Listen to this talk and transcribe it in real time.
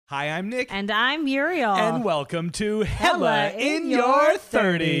Hi, I'm Nick. And I'm Muriel. And welcome to Hella in Your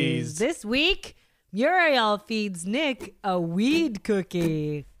 30s. This week, Muriel feeds Nick a weed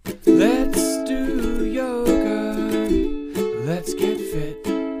cookie. Let's do yoga. Let's get fit.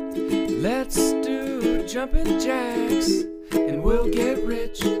 Let's do jumping jacks. And we'll get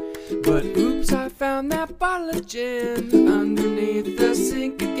rich. But oops, I found that bottle of gin underneath the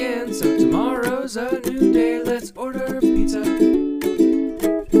sink again. So tomorrow's a new day. Let's order pizza.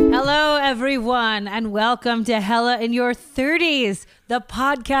 Hello, everyone, and welcome to Hella in Your 30s, the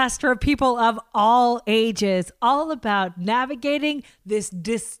podcast for people of all ages, all about navigating this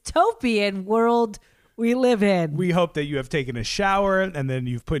dystopian world we live in. We hope that you have taken a shower and then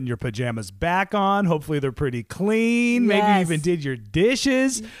you've put your pajamas back on. Hopefully they're pretty clean. Maybe you even did your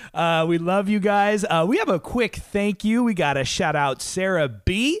dishes. We love you guys. We have a quick thank you. We got to shout out Sarah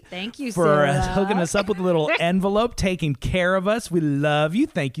B. Thank you, for Sarah. hooking us up with a little envelope, taking care of us. We love you.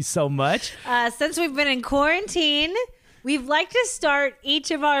 Thank you so much. Since we've been in quarantine, we've liked to start each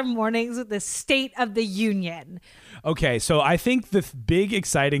of our mornings with the State of the Union. Okay, so I think the big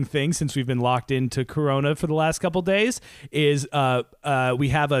exciting thing since we've been locked into Corona for the last couple days is we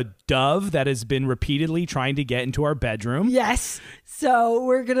have a dove that has been repeatedly trying to get into our bedroom. Yes. So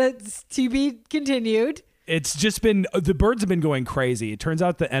we're going to be continued. It's just been, the birds have been going crazy. It turns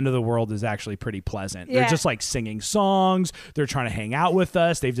out the end of the world is actually pretty pleasant. Yeah. They're just like singing songs. They're trying to hang out with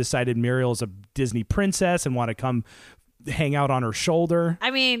us. They've decided Muriel is a Disney princess and want to come hang out on her shoulder.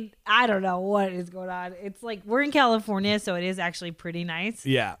 I mean, I don't know what is going on. It's like we're in California, so it is actually pretty nice.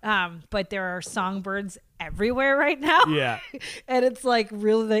 Yeah. But there are songbirds everywhere right now. Yeah. And it's like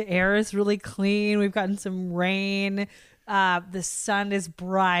really, the air is really clean. We've gotten some rain. The sun is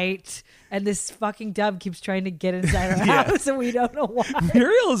bright, and this fucking dove keeps trying to get inside our house, and we don't know why.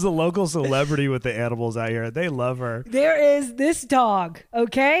 Muriel is a local celebrity with the animals out here. They love her. There is this dog,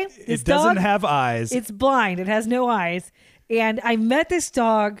 okay? This It doesn't dog, have eyes. It's blind. It has no eyes. And I met this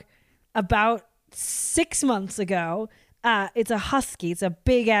dog about 6 months ago. It's a husky. It's a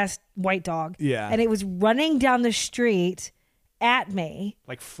big-ass white dog. Yeah. And it was running down the street at me.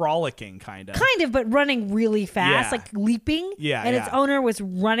 Like frolicking, kind of. Kind of, but running really fast, Yeah. like leaping. Yeah, And its owner was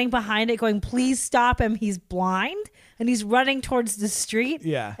running behind it going, please stop him. He's blind. And he's running towards the street.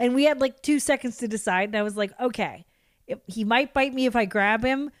 Yeah. And we had like 2 seconds to decide. And I was like, okay, he might bite me if I grab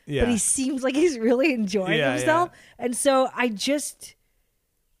him. Yeah. But he seems like he's really enjoying himself. And so I just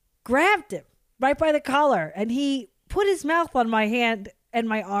grabbed him right by the collar. And he put his mouth on my hand and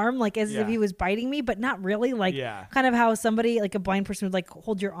my arm, like as if he was biting me, but not really, like kind of how somebody, like a blind person would like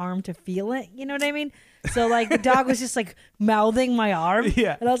hold your arm to feel it. You know what I mean? So like the dog was just like mouthing my arm.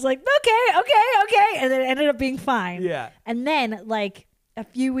 Yeah. And I was like, okay. And then it ended up being fine. Yeah. And then like a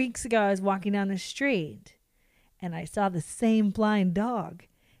few weeks ago, I was walking down the street and I saw the same blind dog.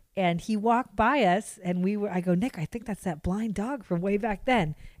 And he walked by us and I go, Nick, I think that's that blind dog from way back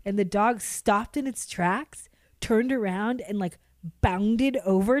then. And the dog stopped in its tracks, turned around and like bounded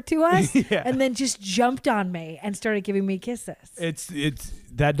over to us and then just jumped on me and started giving me kisses. It's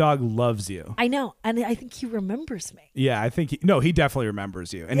that dog loves you. I know. And I think he remembers me. Yeah, I think he definitely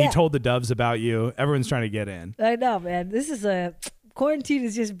remembers you. And he told the doves about you. Everyone's trying to get in. I know, man. Quarantine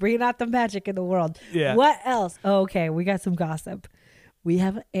is just bringing out the magic in the world. Yeah. What else? Oh, okay. We got some gossip. We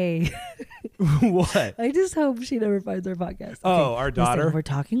have What? I just hope she never finds our podcast. Oh, our daughter? Listen, we're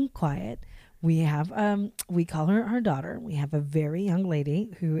talking quiet. We have, we call her our daughter. We have a very young lady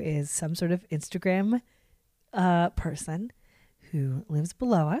who is some sort of Instagram person who lives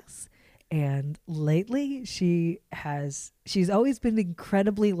below us. And lately she's always been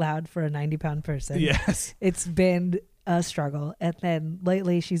incredibly loud for a 90-pound person. Yes. It's been a struggle. And then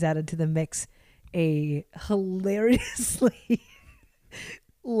lately she's added to the mix a hilariously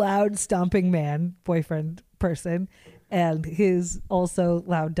loud stomping boyfriend person, and his also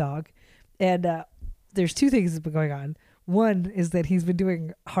loud dog. And there's 2 things that's been going on. One is that he's been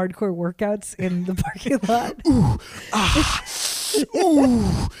doing hardcore workouts in the parking lot. Ooh, ah,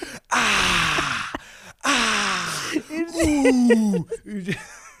 ooh, ah, ah, ooh.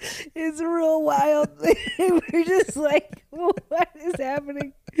 It's real wild. We're just like, what is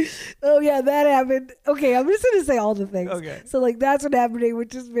happening? Oh yeah, that happened. Okay, I'm just gonna say all the things. Okay. So like that's what happening,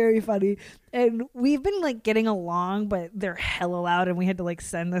 which is very funny. And we've been like getting along, but they're hella loud, and we had to like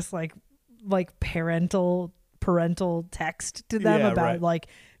send this like parental text to them about like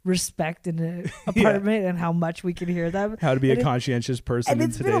respect in an apartment and how much we can hear them. How to be a conscientious person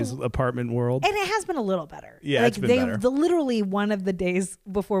in today's apartment world. And it has been a little better. Yeah, like it's been better. Literally one of the days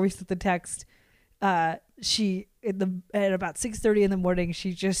before we sent the text, she at about 6:30 in the morning,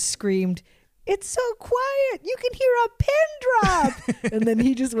 she just screamed, it's so quiet. You can hear a pin drop. And then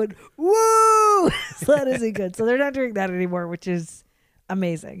he just went, woo. So that isn't good. So they're not doing that anymore, which is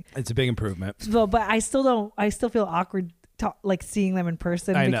amazing. It's a big improvement. So, but I still feel awkward like seeing them in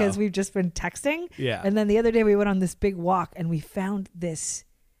person because we've just been texting. Yeah. And then the other day we went on this big walk and we found this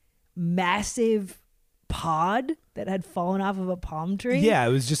massive pod that had fallen off of a palm tree. Yeah,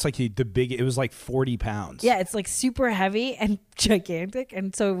 it was just like it was like 40 pounds. Yeah, it's like super heavy and gigantic.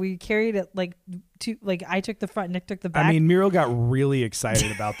 And so we carried it I took the front, Nick took the back. I mean, Muriel got really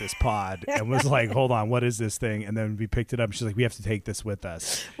excited about this pod and was like, hold on, what is this thing? And then we picked it up. She's like, we have to take this with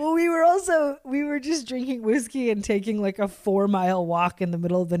us. Well, we were just drinking whiskey and taking like a 4-mile walk in the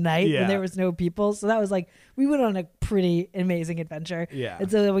middle of the night when there was no people. So that was like, we went on a pretty amazing adventure. Yeah. And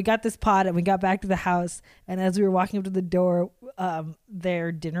so we got this pod and we got back to the house. And as we were walking up to the door,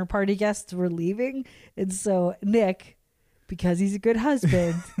 their dinner party guests were leaving. And so Nick, because he's a good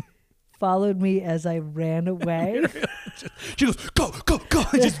husband, followed me as I ran away. She goes, go, go, go.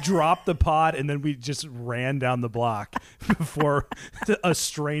 I just dropped the pod and then we just ran down the block before a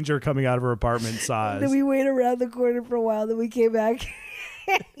stranger coming out of her apartment saw us. Then we waited around the corner for a while. Then we came back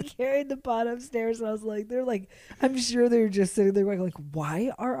and carried the pod upstairs. And I was like, I'm sure they're just sitting there going like,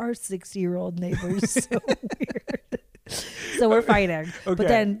 why are our 60-year-old neighbors so weird? So we're fighting. Okay. But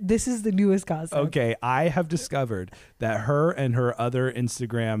then this is the newest gossip. Okay, I have discovered that her and her other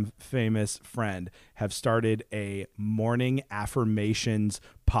Instagram famous friend have started a morning affirmations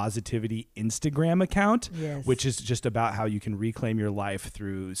positivity Instagram account, which is just about how you can reclaim your life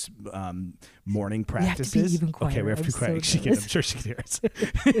through morning practices. We have to be even quieter. Okay, we have to be quiet. I'm sure she can hear us.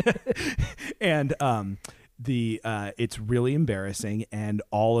 And it's really embarrassing, and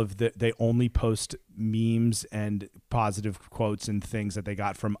they only post memes and positive quotes and things that they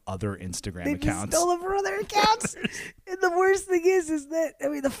got from other Instagram accounts. They stole them from other accounts. And the worst thing is that, I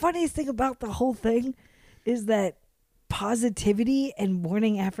mean, the funniest thing about the whole thing is that positivity and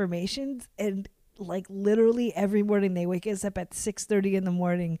morning affirmations, and like literally every morning they wake us up at 6:30 in the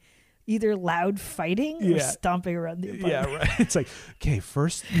morning, either loud fighting or stomping around the apartment. Yeah, right. It's like, okay,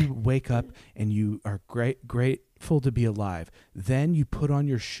 first you wake up and you are grateful to be alive. Then you put on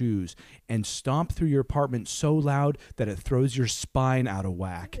your shoes and stomp through your apartment so loud that it throws your spine out of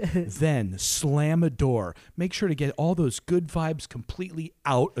whack. Then slam a door. Make sure to get all those good vibes completely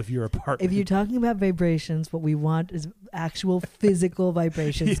out of your apartment. If you're talking about vibrations, what we want is actual physical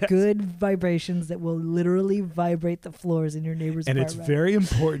vibrations, good vibrations that will literally vibrate the floors in your neighbor's apartment. And it's very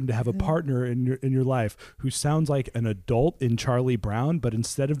important to have a partner in your life who sounds like an adult in Charlie Brown, but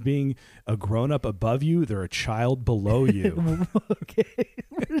instead of being a grown-up above you, they're a child below you. Okay.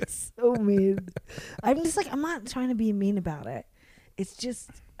 It's so mean. I'm just like, I'm not trying to be mean about it. It's just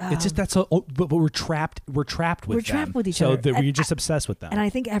that's but we're trapped with each other. So we're just obsessed with them. And I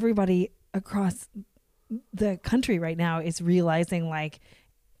think everybody across the country right now is realizing, like,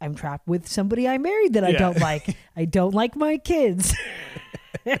 I'm trapped with somebody I married that I don't like. I don't like my kids.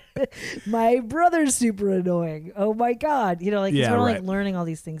 My brother's super annoying. Oh my God. You know, like, we're like learning all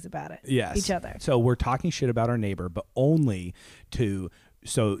these things about each other. So we're talking shit about our neighbor, but only to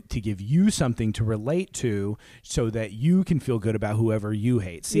give you something to relate to so that you can feel good about whoever you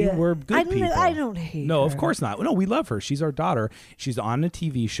hate. See, we're good people. I don't hate No, her. of course not. No, we love her. She's our daughter. She's on a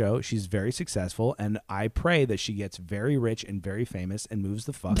TV show. She's very successful. And I pray that she gets very rich and very famous and moves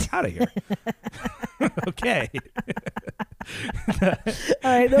the fuck out of here. Okay. All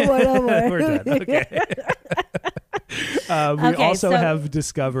right, no more. We're done. Okay. We also have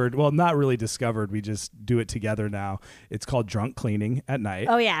discovered, well, not really discovered, we just do it together now. It's called drunk cleaning at night.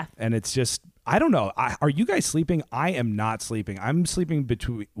 Oh, yeah. And it's just, I don't know. Are you guys sleeping? I am not sleeping. I'm sleeping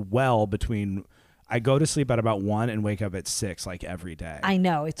between, I go to sleep at about 1 and wake up at 6 like every day. I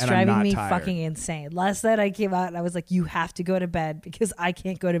know. It's driving me fucking insane. Last night I came out and I was like, you have to go to bed because I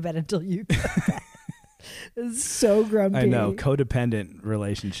can't go to bed until you go to bed. It's so grumpy. I know, codependent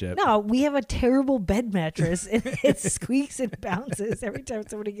relationship. No, we have a terrible bed mattress and it squeaks and bounces every time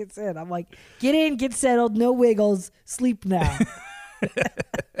somebody gets in. I'm like, get in, get settled, no wiggles, sleep now. I'm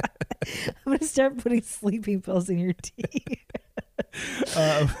going to start putting sleeping pills in your tea.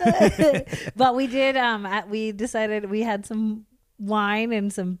 But we did, we decided we had some wine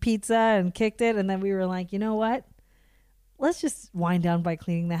and some pizza and kicked it. And then we were like, you know what? Let's just wind down by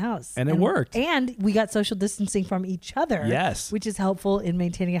cleaning the house. And it worked. And we got social distancing from each other. Yes. Which is helpful in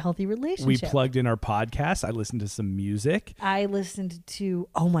maintaining a healthy relationship. We plugged in our podcast. I listened to some music. I listened to,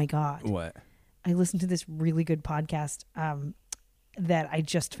 oh my God. What? I listened to this really good podcast that I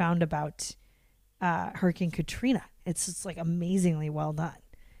just found about Hurricane Katrina. It's just like amazingly well done.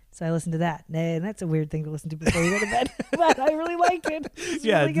 So I listened to that. And that's a weird thing to listen to before you go to bed. But I really liked it. It's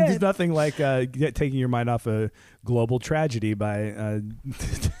Yeah, really good. there's nothing like taking your mind off a global tragedy by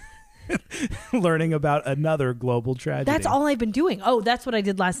learning about another global tragedy. That's all I've been doing. Oh, that's what I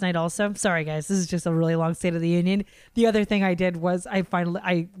did last night also. Sorry, guys. This is just a really long State of the Union. The other thing I did was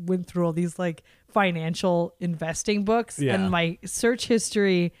I went through all these like financial investing books. Yeah. And my search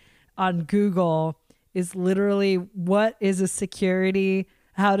history on Google is literally, what is a security?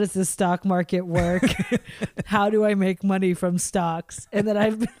 How does the stock market work? How do I make money from stocks? And then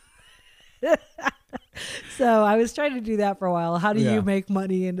I've so I was trying to do that for a while. How do Yeah. you make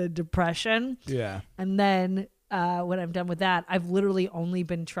money in a depression? Yeah. And then when I'm done with that, I've literally only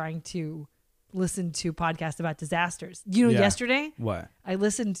been trying to listen to podcasts about disasters. You know, Yeah. yesterday What? I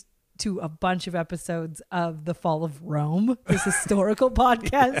listened to a bunch of episodes of The Fall of Rome, this historical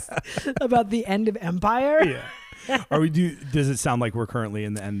podcast about the end of empire. Yeah. Does it sound like we're currently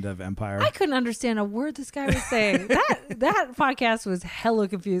in the end of empire? I couldn't understand a word this guy was saying. That podcast was hella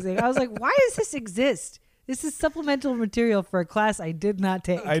confusing. I was like, why does this exist? This is supplemental material for a class I did not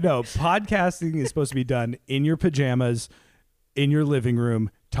take. I know. Podcasting is supposed to be done in your pajamas, in your living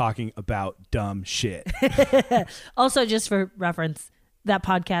room, talking about dumb shit. Also, just for reference, that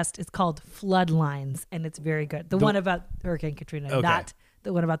podcast is called Floodlines, and it's very good. The one about Hurricane Katrina, Okay. not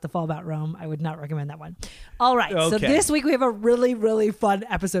the one about the fall about Rome. I would not recommend that one. All right. So Okay. this week we have a really, really fun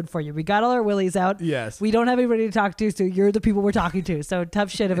episode for you. We got all our willies out. Yes. We don't have anybody to talk to, so you're the people we're talking to. So tough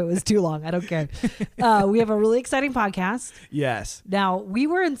shit if it was too long. I don't care. We have a really exciting podcast. Yes. Now, we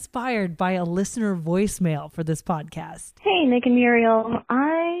were inspired by a listener voicemail for this podcast. Hey, Nick and Muriel.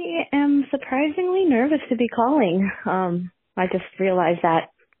 I am surprisingly nervous to be calling. I just realized that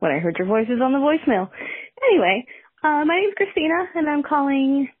when I heard your voices on the voicemail. Anyway, my name's Christina, and I'm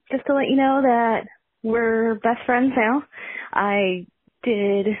calling just to let you know that we're best friends now. I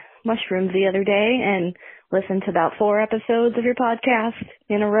did mushrooms the other day and listened to about 4 episodes of your podcast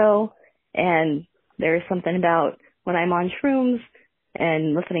in a row, and there's something about when I'm on shrooms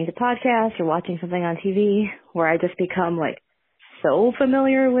and listening to podcasts or watching something on TV where I just become like so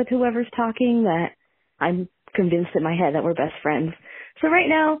familiar with whoever's talking that I'm convinced in my head that we're best friends. So right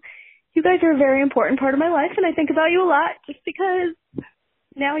now, you guys are a very important part of my life, and I think about you a lot just because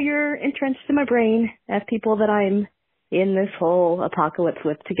now you're entrenched in my brain as people that I'm in this whole apocalypse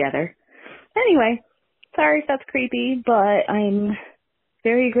with together. Anyway, sorry if that's creepy, but I'm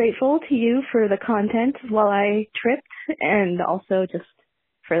very grateful to you for the content while I tripped, and also just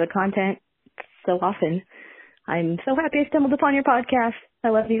for the content so often. I'm so happy I stumbled upon your podcast. I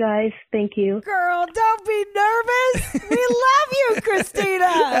love you guys. Thank you. Girl, don't be nervous. We love you, Christina.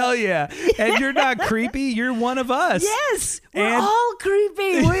 Hell yeah. And you're not creepy. You're one of us. Yes, we're And- all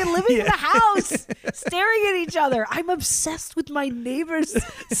creepy. We're living in Yeah. the house, staring at each other. I'm obsessed with my neighbor's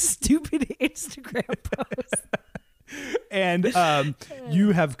stupid Instagram post. And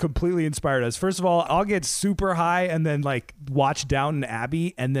you have completely inspired us. First of all, I'll get super high and then like watch Downton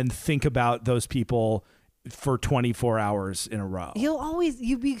Abbey and then think about those people for 24 hours in a row.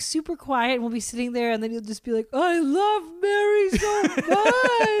 You'll be super quiet and we'll be sitting there and then you'll just be like, I love Mary so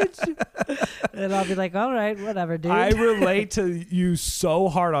much. And I'll be like, all right, whatever, dude. I relate to you so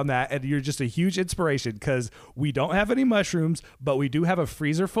hard on that, and you're just a huge inspiration because we don't have any mushrooms, but we do have a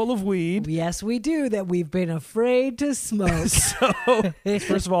freezer full of weed. Yes, we do, that we've been afraid to smoke. So,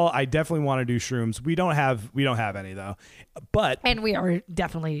 first of all, I definitely want to do shrooms. We don't have any though, but And we are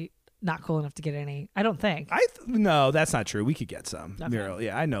definitely not cool enough to get any, I don't think. no, that's not true. We could get some. Okay. Muriel,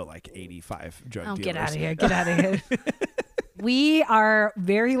 yeah, I know like 85 drug Oh, dealers. get out of here. Get out of here. We are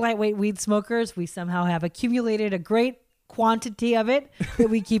very lightweight weed smokers. We somehow have accumulated a great quantity of it that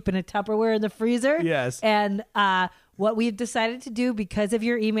we keep in a Tupperware in the freezer. Yes. And what we've decided to do because of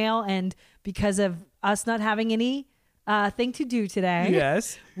your email and because of us not having any thing to do today,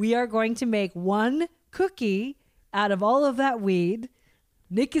 Yes. we are going to make one cookie out of all of that weed.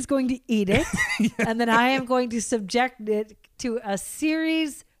 Nick is going to eat it, and then I am going to subject it to a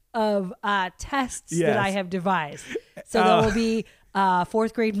series of tests Yes. that I have devised. So there will be a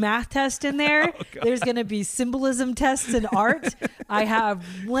 4th grade math test in there. There's going to be symbolism tests in art. I have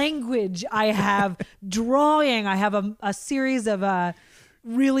language. I have drawing. I have a series of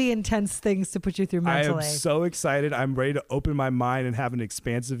really intense things to put you through I mentally. am so excited. I'm ready to open my mind and have an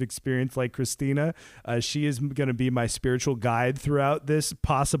expansive experience like Christina. She is going to be my spiritual guide throughout this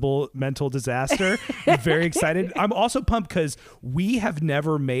possible mental disaster. I'm very excited. I'm also pumped because we have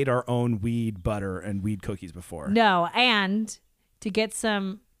never made our own weed butter and weed cookies before. No, and to get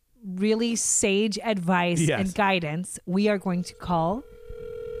some really sage advice Yes. and guidance, we are going to call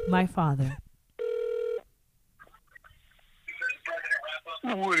my father.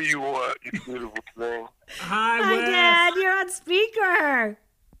 What do you want, you beautiful thing? Hi, Wes. Dad. You're on speaker.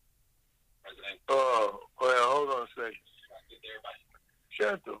 Oh, well, hold on a second.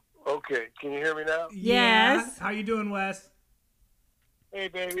 Shut the. Okay, can you hear me now? Yes. How you doing, Wes? Hey,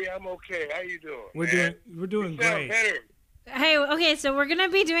 baby, I'm okay. How you doing? We're doing You sound great. better. Hey, okay, so we're doing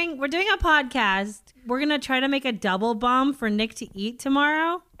a podcast. We're gonna try to make a double bomb for Nick to eat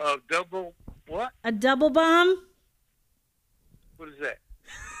tomorrow. Double what? A double bomb? What is that?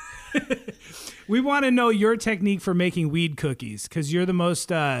 We want to know your technique for making weed cookies because you're the most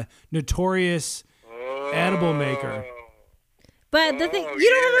notorious edible maker. But the thing, Oh, you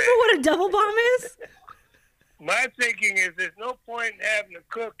don't yeah. remember what a double bomb is? My thinking is there's no point in having a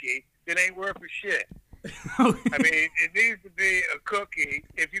cookie that ain't worth a shit. I mean, it needs to be a cookie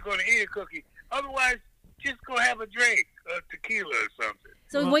if you're going to eat a cookie. Otherwise, just go have a drink, tequila or something.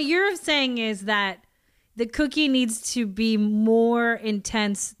 So what you're saying is that the cookie needs to be more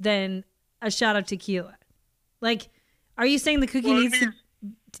intense than a shot of tequila. Like, are you saying the cookie Well, it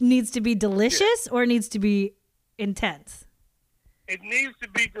needs to be delicious or it needs to be intense? It needs to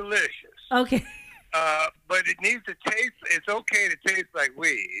be delicious. Okay. But it needs to taste. It's okay to taste like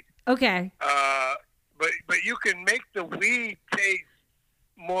weed. Okay. But you can make the weed taste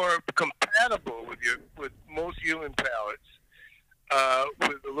more compatible with most human palates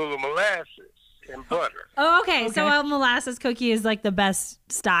with a little molasses and butter. Oh, okay. So a molasses cookie is like the best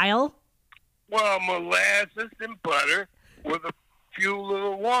style? Well, molasses and butter with a few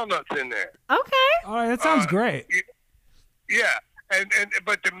little walnuts in there. Okay. All right, that sounds great. Yeah,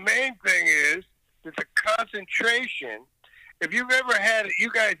 but the main thing is that the concentration. If you've ever had it,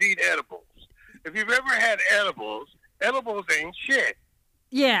 you guys eat edibles. If you've ever had edibles ain't shit.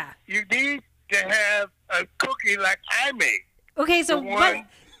 Yeah. You need to have a cookie like I make. Okay, so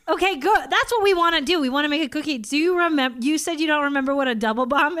okay, good. That's what we want to do. We want to make a cookie. Do you remember? You said you don't remember what a double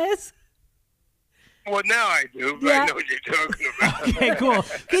bomb is. Well, now I do. But Yeah. I know what you're talking about. Okay, cool.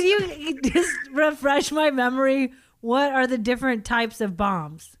 Can you just refresh my memory? What are the different types of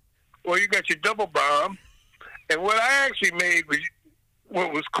bombs? Well, you got your double bomb, and what I actually made was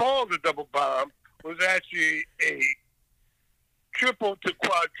what was called a double bomb was actually a triple to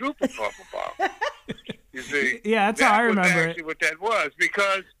quadruple double bomb. You see? Yeah, that's how I remember That was it. actually what that was,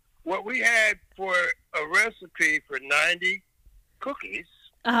 because what we had for a recipe for 90 cookies,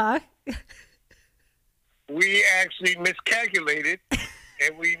 we actually miscalculated,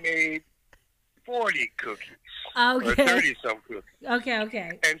 and we made 40 cookies. Or Okay. 30 some cookies.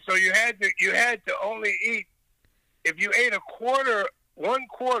 Okay. And so you had to only eat, if you ate 1/4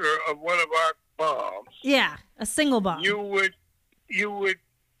 of one of our bombs, Yeah, a single bomb. you would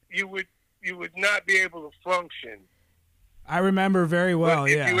not be able to function. I remember very well.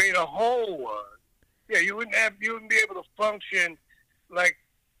 But if Yeah. you ate a whole one, yeah, you wouldn't be able to function. Like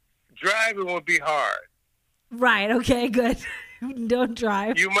driving would be hard. Right. Okay. Good. Don't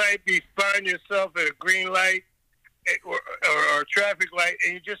drive. You might find yourself at a green light or a traffic light,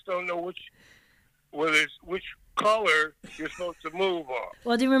 and you just don't know which color you're supposed to move on.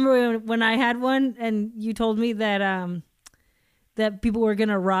 Well, do you remember when I had one and you told me that that people were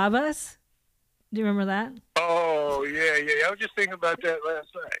gonna rob us? Do you remember that? Oh, yeah. I was just thinking about that last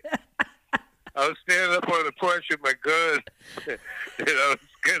night. I was standing up on the porch with my gun, and I was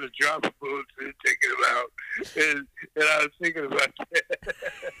going to drop a bullet and take it out. And I was thinking about that.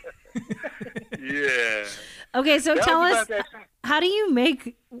 Yeah. Okay, so That tell was us, about that time. how do you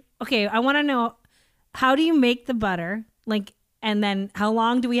make? Okay, I want to know, how do you make the butter? Like, and then how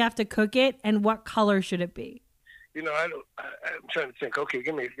long do we have to cook it, and what color should it be? You know, I'm trying to think. Okay,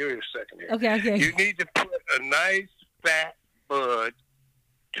 give me a second here. Okay. You need to put a nice fat bud,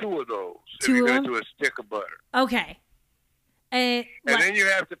 2 of those, Two if you're of going them? to do a stick of butter. Okay. And And then you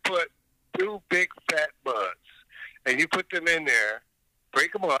have to put 2 big fat buds, and you put them in there,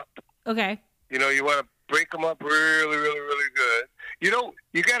 break them up. okay. You know, you want to break them up really, really, really good.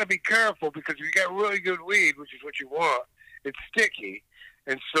 You got to be careful, because if you got really good weed, which is what you want, it's sticky,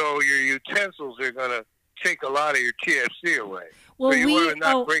 and so your utensils are going to take a lot of your THC away. Well, so you want to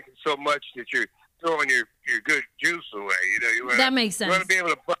not break it so much that you're throwing your good juice away. You know, you want that makes sense. You want to be able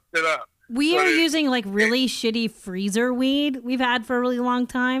to bust it up. We are using like really shitty freezer weed we've had for a really long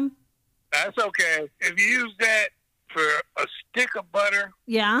time. That's okay. If you use that for a stick of butter,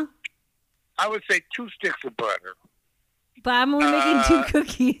 Yeah, I would say 2 sticks of butter, but I'm only making 2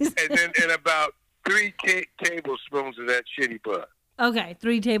 cookies. and then and about 3 tablespoons of that shitty bud. Okay,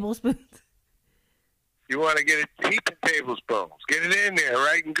 3 tablespoons. You want to get it heap of tablespoons. Get it in there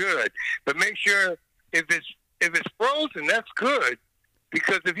right and good. But make sure if it's frozen, that's good.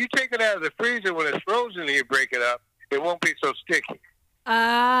 Because if you take it out of the freezer when it's frozen and you break it up, it won't be so sticky.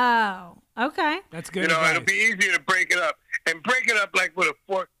 Oh, okay. That's good. You know, advice. it'll be easier to break it up. And break it up like with a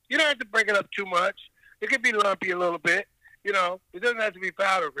fork. You don't have to break it up too much. It can be lumpy a little bit. You know, it doesn't have to be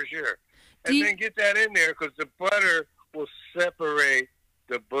powder for sure. And then get that in there because the butter will separate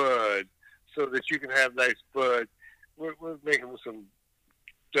the bud so that you can have nice bud. We're making some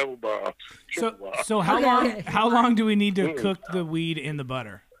double bombs. So how long do we need to cook the weed in the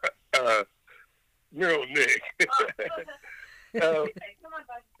butter? No, Nick.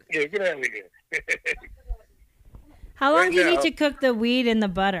 Yeah, get out of here. How long Right do you need now. to cook the weed in the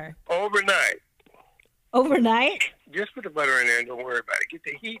butter? Overnight. Overnight? Just put the butter in there and don't worry about it. Get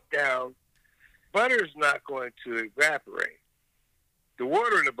the heat down. Butter's not going to evaporate. The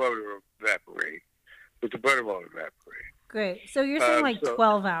water in the butter will evaporate, but the butter won't evaporate. Great. So you're saying like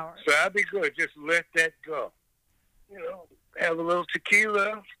 12 hours. So that'd be good. Just let that go. You know, have a little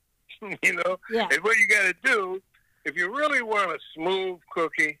tequila, you know. Yeah. And what you got to do, if you really want a smooth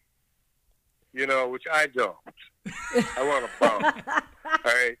cookie, you know, which I don't. I want a bump. All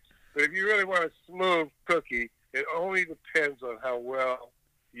right? But if you really want a smooth cookie, it only depends on how well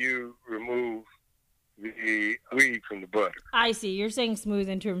you remove the weed from the butter. I see. You're saying smooth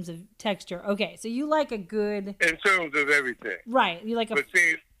in terms of texture. Okay. So you like a good... In terms of everything. Right. You like a... But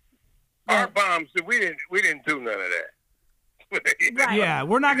see, our bombs, we didn't do none of that. Right. Yeah,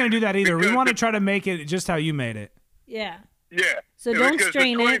 we're not going to do that either. We Because want to try to make it just how you made it. Yeah. Yeah. So don't because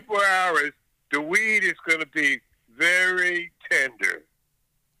strain for it. 24 hours, the weed is going to be very tender.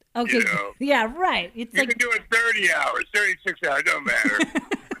 Okay. You know. Yeah, right. It's You like... can do it 30 hours, 36 hours, don't matter.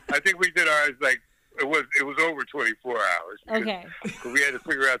 I think we did ours like, it was over 24 hours. Because, Okay. because we had to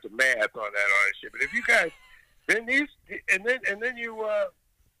figure out the math on that shit. But if you guys, then you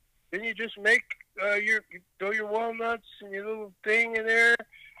just make you throw your walnuts and your little thing in there.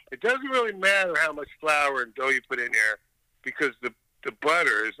 It doesn't really matter how much flour and dough you put in there because the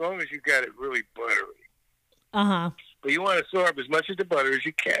butter, as long as you got it really buttery. Uh-huh. But you want to absorb as much of the butter as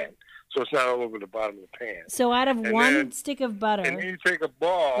you can so it's not all over the bottom of the pan. So out of And one then- stick of butter... And then you take a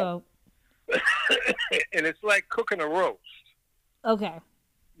ball, Oh, and it's like cooking a roast. okay.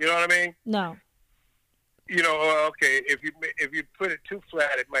 You know what I mean? No. You know, okay, if you put it too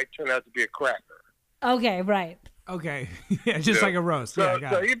flat, it might turn out to be a cracker. Okay, right. Okay. Yeah, just Yeah. like a roast. So, Yeah,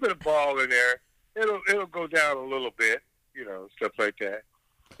 got so it. you put a ball in there, it'll go down a little bit, you know, stuff like that.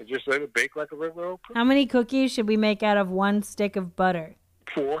 And just let it bake like a regular old cookie. How many cookies should we make out of one stick of butter?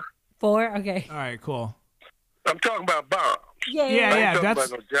 4. 4? Okay. All right, cool. I'm talking about bombs. Yeah. I Yeah, ain't talking that's-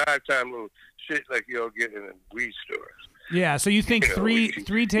 about no jive time little shit like you'll get in the weed stores. Yeah, so you think You know,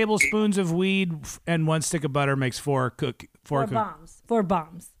 three tablespoons of weed and 1 stick of butter makes 4 4 bombs. 4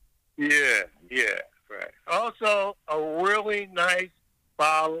 bombs. Yeah, right. Also, a really nice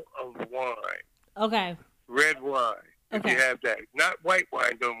bottle of wine, Okay. red wine, if Okay. you have that. Not white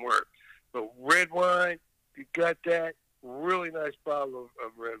wine, don't work. But red wine, you got that, really nice bottle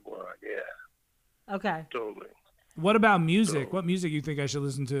of red wine. Yeah, Okay. totally. What about music? What music you think I should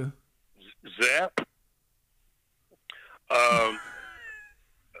listen to? Zap.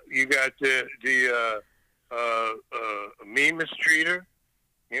 You got the Mima Streeter,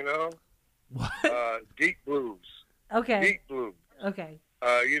 you know, What? deep blues, Okay. deep blues. Okay.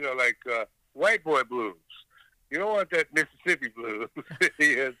 You know, like white boy blues. You don't want that Mississippi blues.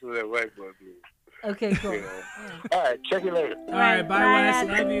 Yes, that white boy blues. Okay, cool. You know. All right, check you later. All right, bye, Bye,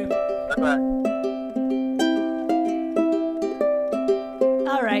 Wes. Love you. Bye-bye.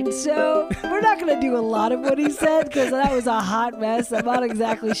 All right, so we're not going to do a lot of what he said because that was a hot mess. I'm not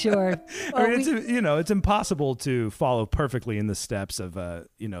exactly sure. I mean, it's impossible to follow perfectly in the steps of the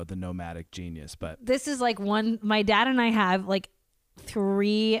nomadic genius, but This is like my dad and I have like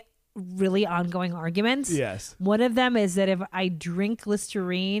 3 really ongoing arguments. yes. One of them is that if I drink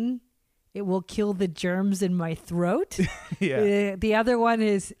Listerine, it will kill the germs in my throat. Yeah. The other one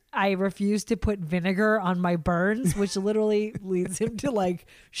is I refuse to put vinegar on my burns, which literally leads him to like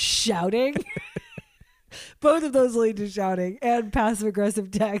shouting. Both of those lead to shouting and passive aggressive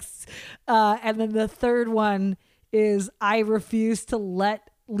texts. And then the third one is I refuse to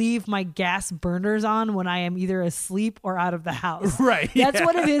leave my gas burners on when I am either asleep or out of the house. Right. That's yeah.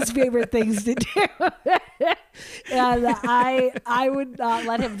 one of his favorite things to do. And I would not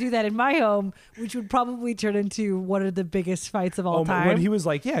let him do that in my home, which would probably turn into one of the biggest fights of all time. When he was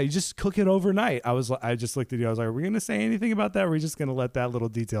like, "Yeah, you just cook it overnight," I just looked at you. I was like, "Are we going to say anything about that? Or are we just going to let that little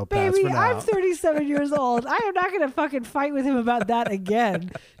detail pass Baby, for now?" I'm 37 years old. I am not going to fucking fight with him about that again.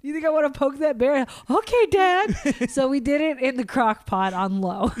 You think I want to poke that bear? Okay, Dad. So we did it in the crock pot on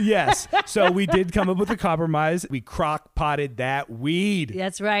low. Yes. So we did come up with a compromise. We crock potted that weed.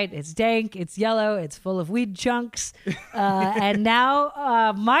 That's right. It's dank. It's yellow. It's full of weed chunks. And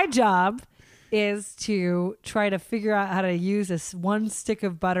now my job is to try to figure out how to use one stick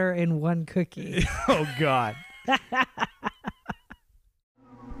of butter in one cookie. Oh, God.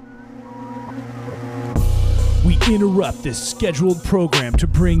 We interrupt this scheduled program to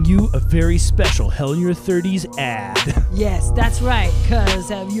bring you a very special Hell in Your 30s ad. Yes, that's right, because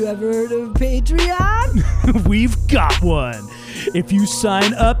have you ever heard of Patreon? We've got one. If you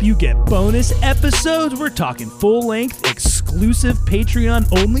sign up, you get bonus episodes. We're talking full-length, exclusive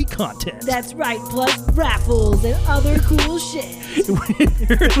Patreon-only content. That's right, plus raffles and other cool shit. If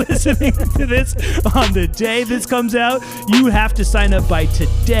you're listening to this on the day this comes out, you have to sign up by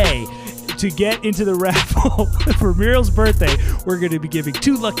today to get into the raffle. For Muriel's birthday, we're going to be giving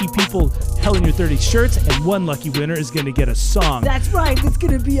 2 lucky people Hell in Your 30s shirts, and 1 lucky winner is going to get a song. That's right. It's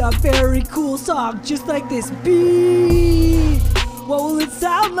going to be a very cool song, just like this beat. What will it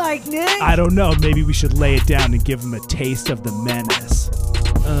sound like, Nick? I don't know. Maybe we should lay it down and give them a taste of the menace.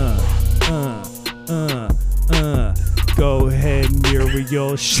 Go ahead,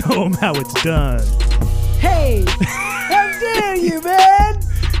 Muriel. Show them how it's done. Hey, how dare you, man?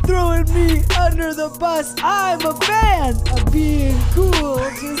 Throwing me under the bus. I'm a fan of being cool,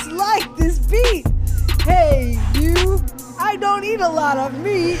 just like this beat. Hey, you, I don't eat a lot of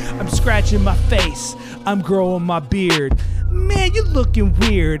meat. I'm scratching my face. I'm growing my beard. Man, you're looking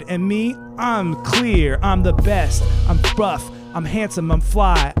weird. And me, I'm clear. I'm the best. I'm rough. I'm handsome. I'm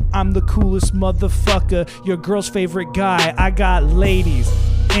fly. I'm the coolest motherfucker. Your girl's favorite guy. I got ladies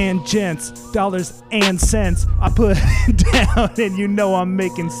and gents, dollars and cents. I put it down and you know I'm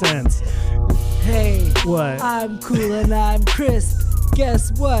making sense. Hey, What? I'm cool and I'm crisp.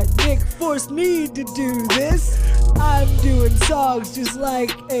 Guess what? Nick forced me to do this. I'm doing songs just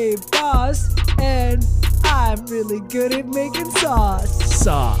like a boss, and I'm really good at making sauce.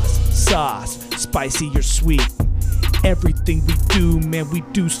 Sauce, spicy or sweet. Everything we do, man, we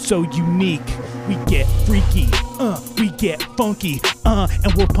do so unique. We get freaky, we get funky,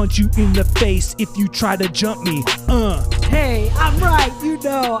 and we'll punch you in the face if you try to jump me, Hey, I'm right, you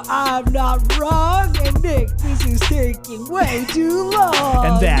know I'm not wrong. And Nick, this is taking way too long.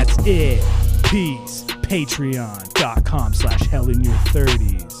 And that's it. Peace. Patreon.com/Hell in Your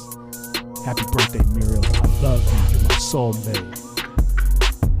 30s. Happy birthday, Muriel. I love you. You're my soulmate.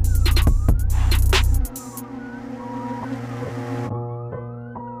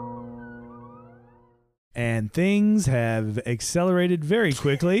 And things have accelerated very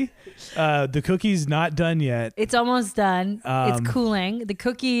quickly. The cookie's not done yet. It's almost done. It's cooling. The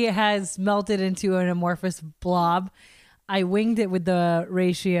cookie has melted into an amorphous blob. I winged it with the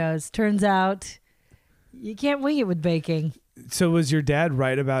ratios. Turns out you can't wing it with baking. So was your dad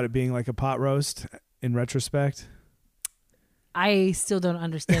right about it being like a pot roast in retrospect? I still don't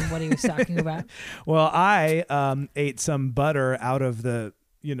understand what he was talking about. Well, I ate some butter out of the,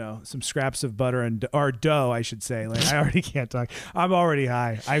 some scraps of butter or dough, I should say. Like, I already can't talk. I'm already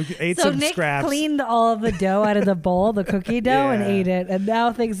high. I ate so some Nick scraps. Cleaned all of the dough out of the bowl, the cookie dough, and Yeah. ate it. And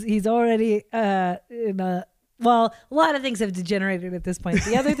now he's already a lot of things have degenerated at this point.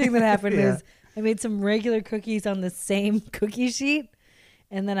 The other thing that happened Yeah. is I made some regular cookies on the same cookie sheet.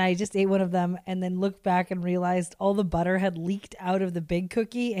 And then I just ate one of them and then looked back and realized all the butter had leaked out of the big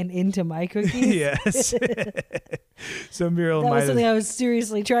cookie and into my cookies. Yes. So Muriel That might was something have... I was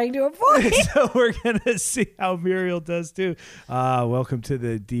seriously trying to avoid. So we're going to see how Muriel does too. Welcome to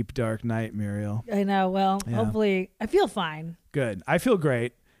the deep, dark night, Muriel. I know. Well, Yeah. hopefully I feel fine. Good. I feel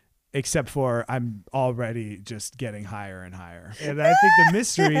great, except for I'm already just getting higher and higher. And I think the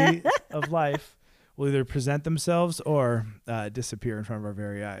mystery of life will either present themselves or disappear in front of our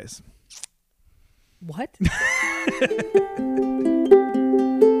very eyes. What?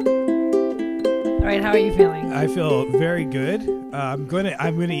 All right, how are you feeling? I feel very good. I'm gonna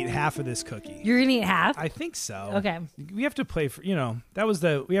eat half of this cookie. You're gonna eat half? I think so. Okay. We have to play for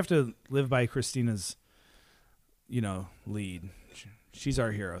we have to live by Christina's lead. She's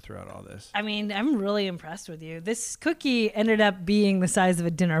our hero throughout all this. I mean, I'm really impressed with you. This cookie ended up being the size of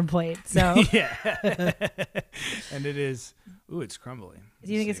a dinner plate. So Yeah. And it is. Ooh, it's crumbling.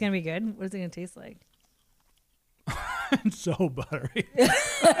 do you think it's gonna be good? What is it gonna taste like? It's so buttery.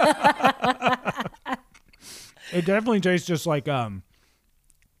 It definitely tastes just like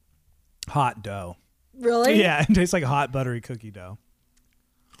hot dough. Really? Yeah, it tastes like hot buttery cookie dough.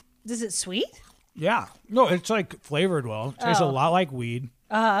 Is it sweet? Yeah. No, it's like flavored well. It tastes a lot like weed.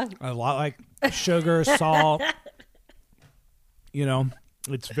 A lot like sugar, salt.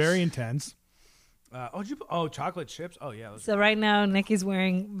 It's very intense. Chocolate chips. Oh yeah. So right now, Nikki's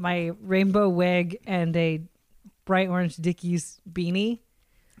wearing my rainbow wig and a bright orange Dickies beanie.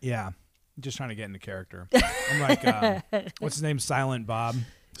 Yeah. Just trying to get into character. I'm like, what's his name? Silent Bob.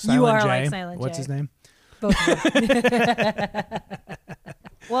 Silent You are J. like Silent What's J. his name? Both of them.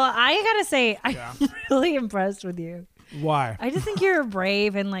 Well, I gotta say, I'm really impressed with you. Why? I just think you're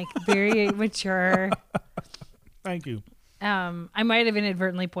brave and like very mature. Thank you. I might have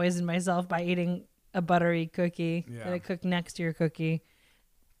inadvertently poisoned myself by eating a buttery cookie that I cooked next to your cookie.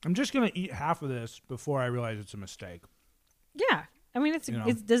 I'm just gonna eat half of this before I realize it's a mistake. Yeah, I mean,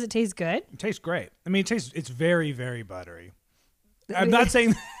 does it taste good? It tastes great. I mean, it's very, very buttery. I'm not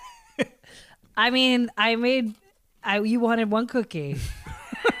saying. I mean, you wanted one cookie,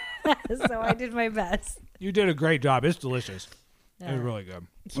 so I did my best. You did a great job. It's delicious. It was really good.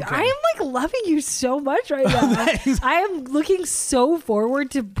 Okay. I am like loving you so much right now. I am looking so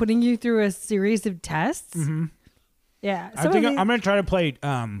forward to putting you through a series of tests. Mm-hmm. Yeah. I think I'm going to try to play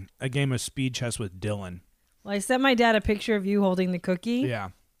a game of speed chess with Dylan. Well, I sent my dad a picture of you holding the cookie. Yeah.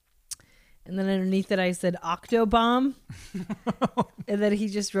 And then underneath it, I said Octobomb. And then he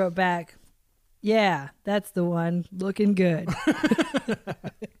just wrote back, yeah, that's the one. Looking good.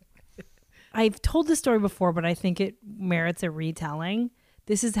 I've told this story before, but I think it merits a retelling.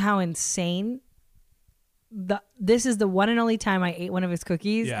 This is how insane. This is the one and only time I ate one of his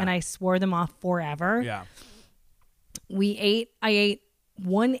cookies, and I swore them off forever. Yeah. I ate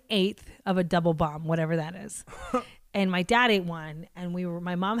 1/8 of a double bomb, whatever that is. And my dad ate one, and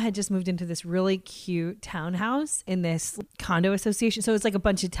my mom had just moved into this really cute townhouse in this condo association. So it's like a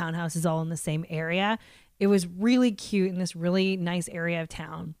bunch of townhouses all in the same area. It was really cute in this really nice area of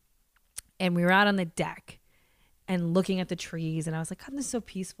town. And we were out on the deck and looking at the trees, and I was like, God, this is so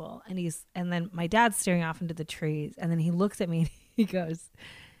peaceful. And then my dad's staring off into the trees, and then he looks at me and he goes,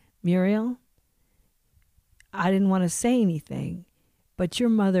 Muriel, I didn't want to say anything, but your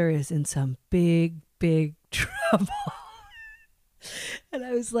mother is in some big, big trouble. And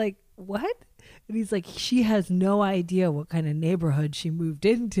I was like, what? And he's like, she has no idea what kind of neighborhood she moved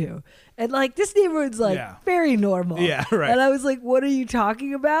into. And like, this neighborhood's like very normal. Yeah, right. And I was like, what are you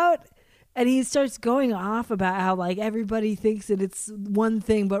talking about? And he starts going off about how like everybody thinks that it's one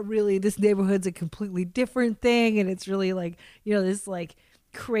thing, but really this neighborhood's a completely different thing. And it's really like, this like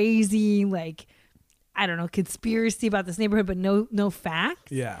crazy, like, I don't know, conspiracy about this neighborhood, but no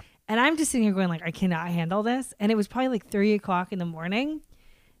facts. Yeah. And I'm just sitting here going like, I cannot handle this. And it was probably like 3:00 in the morning.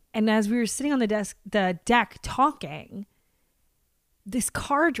 And as we were sitting on the deck talking, this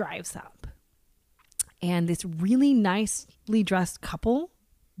car drives up, and this really nicely dressed couple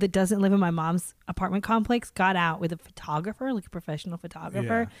that doesn't live in my mom's apartment complex got out with a photographer, like a professional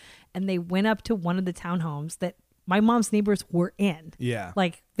photographer. Yeah. And they went up to one of the townhomes that my mom's neighbors were in. Yeah.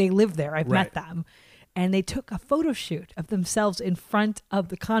 Like they live there. I've Right. met them. And they took a photo shoot of themselves in front of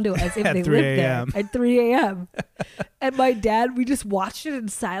the condo as if At they 3 lived there a.m. at 3 a.m. And my dad, we just watched it in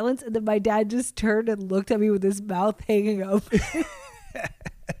silence. And then my dad just turned and looked at me with his mouth hanging open.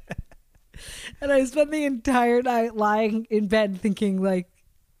 And I spent the entire night lying in bed thinking like,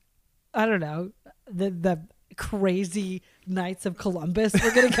 I don't know, the crazy Knights of Columbus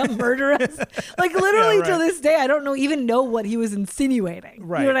were going to come murder us. Like literally Yeah, right. till this day, I don't even know what he was insinuating.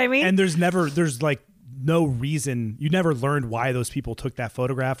 Right. You know what I mean? And there's like no reason. You never learned why those people took that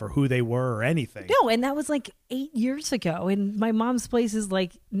photograph or who they were or anything. No, and that was like 8 years ago. And my mom's place is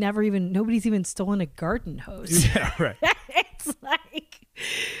like nobody's even stolen a garden hose. Yeah, right. It's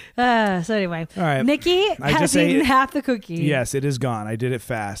like, so anyway. All right. Nikki I has just eaten ate- half the cookie. Yes, it is gone. I did it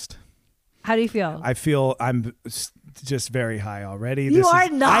fast. How do you feel? I feel I'm just very high already. You are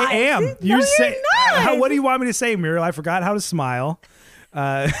not. I am. No, You you're say. not. What do you want me to say, Muriel? I forgot how to smile.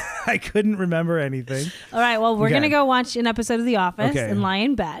 I couldn't remember anything. All right. Well, we're Okay. going to go watch an episode of The Office Okay. and lie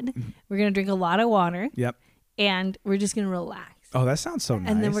in bed. We're going to drink a lot of water. Yep. And we're just going to relax. Oh, that sounds so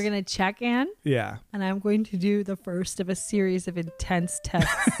nice. And then we're going to check in. Yeah. And I'm going to do the first of a series of intense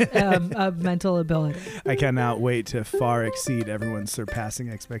tests of mental ability. I cannot wait to far exceed everyone's surpassing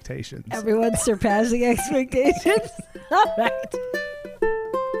expectations. Everyone's surpassing expectations. All right.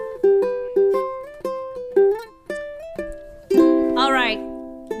 All right.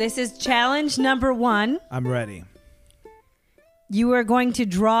 This is challenge number 1. I'm ready. You are going to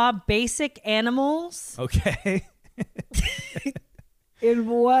draw basic animals Okay. in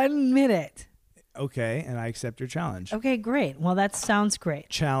 1 minute. Okay, and I accept your challenge. Okay, great. Well, that sounds great.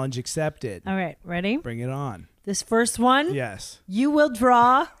 Challenge accepted. All right, ready? Bring it on. This first one, Yes. you will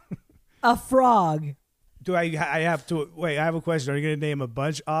draw a frog. Do I have to wait? I have a question. Are you going to name a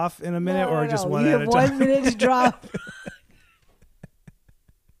bunch off in a minute, No, or no, just no. one You at have a time? 1 minute to draw.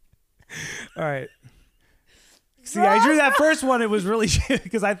 All right. See, I drew that first one. It was really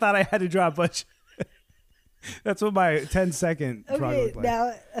because I thought I had to draw a bunch. That's what my 10-second frog Okay, looked like.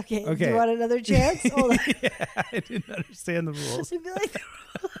 now, okay. Do Okay. you want another chance? Hold on. Yeah, I didn't understand the rules. I feel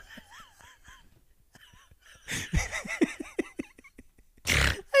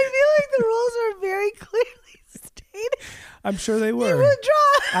like the rules are very clearly stated. I'm sure they You were.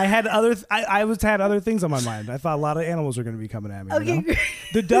 withdraw. I had had other things on my mind. I thought a lot of animals were going to be coming at me. Okay, You know? great.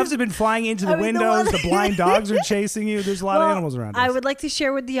 The doves have been flying into the I mean, the windows. one- The blind dogs are chasing you. There's a lot of Well, animals around us. I would like to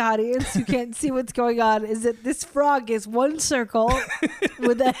share with the audience who can't see what's going on is that this frog is one circle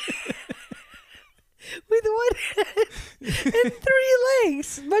with a with one head and 3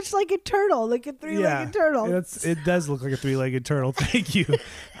 legs, much like a turtle, like a 3-legged turtle. It does look like a 3-legged turtle. Thank you.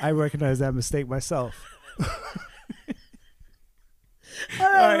 I recognize that mistake myself. All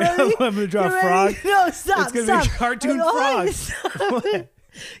right, ready? I'm going to draw You a ready? frog. No, stop. It's gonna be stop. a cartoon Hold on, frog. stop.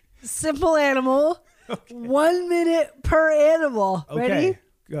 Simple animal. 1 minute per animal. Okay, Ready?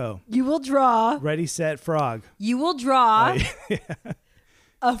 go. You will draw. Ready, set, frog. You will draw Yeah.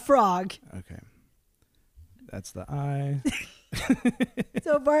 a frog. Okay. That's the eye.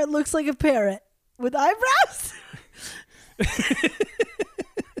 So far, it looks like a parrot with eyebrows.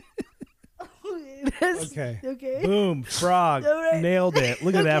 Okay. Okay. Boom. Frog. All right. Nailed it.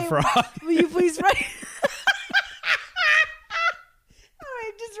 Look at that Okay, frog. Will you please write? All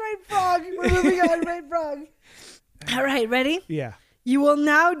right, just write frog. We're moving on. Write frog. All right, ready? Yeah. You will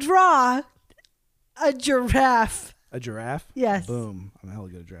now draw a giraffe. A giraffe? Yes. Boom. I'm hella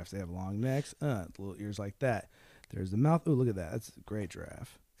good at giraffes. They have long necks, little ears like that. There's the mouth. Oh, look at that. That's a great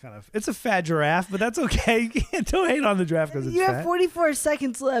giraffe. It's a fat giraffe, but that's okay. Don't hate on the giraffe because it's You fat. have 44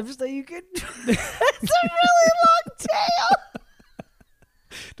 seconds left, so you can. It's a really long tail.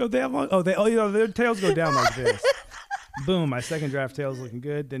 Don't they have long? Their tails go down like this. Boom. My second giraffe tail's looking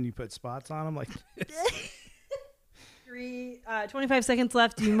good. Then you put spots on them like this. 25 seconds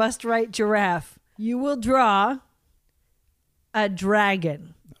left. You must write giraffe. You will draw a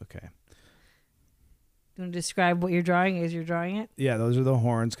dragon. Okay. You want to describe what you're drawing as you're drawing it? Yeah, those are the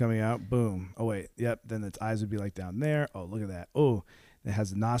horns coming out. Boom. Oh, wait. Yep. Then its eyes would be like down there. Oh, look at that. Oh, it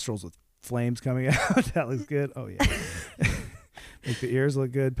has the nostrils with flames coming out. That looks good. Oh, yeah. Make the ears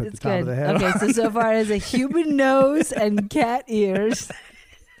look good. Put It's the top good. of the head Okay, on. so far it has a human nose and cat ears.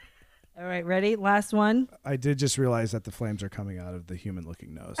 All right, ready? Last one. I did just realize that the flames are coming out of the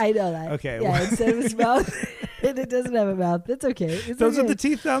human-looking nose. I know that. Okay, Yeah, well- instead of his mouth, and it doesn't have a mouth. That's okay. It's Those are okay. the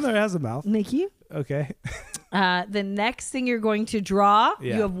teeth down there. It has a mouth. Nikki, Okay. the next thing you're going to draw,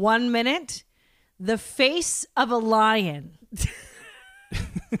 Yeah. you have 1 minute, the face of a lion.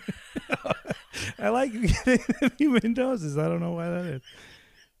 I like getting human noses. I don't know why that is.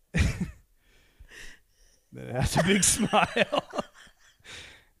 Then it has a big smile.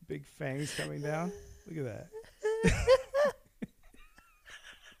 Big fangs coming down. Look at that.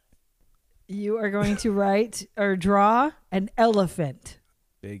 You are going to write or draw an elephant.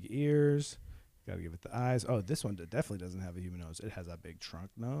 Big ears. Got to give it the eyes. Oh, this one definitely doesn't have a human nose. It has a big trunk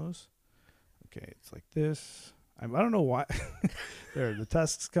nose. Okay, it's like this. I don't know why. There are the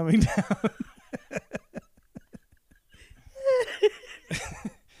tusks coming down.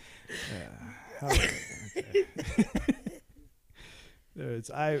 Okay.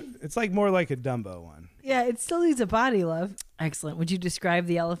 It's like more like a Dumbo one. Yeah, it still needs a body, love. Excellent. Would you describe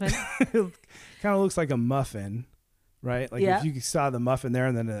the elephant? Kind of looks like a muffin, right? Like Yeah. if you saw the muffin there,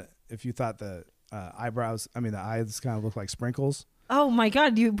 and then if you thought the the eyes kind of look like sprinkles. Oh my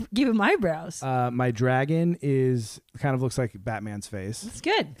God, you give him eyebrows. My dragon kind of looks like Batman's face. It's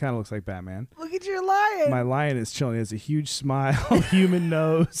good. Kind of looks like Batman. Look at your lion. My lion is chilling. He has a huge smile, human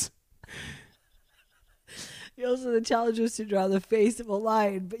nose. Also, the challenge was to draw the face of a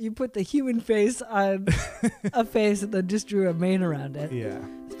lion, but you put the human face on a face and then just drew a mane around it. Yeah.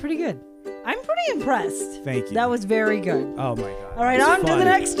 It's pretty good. I'm pretty impressed. Thank you. That was very good. Oh my God. All right, It's on to fun. the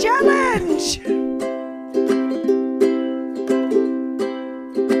next challenge.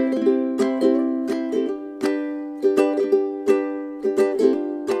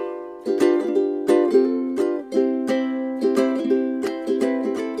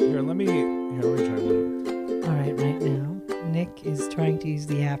 Here, let me try one. All right, right now, Nick is trying to use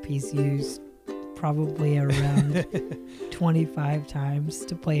the app he's used probably around 25 times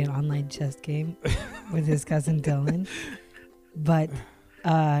to play an online chess game with his cousin Dylan. But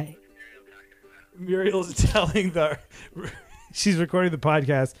Muriel's telling she's recording the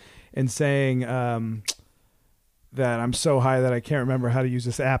podcast and saying that I'm so high that I can't remember how to use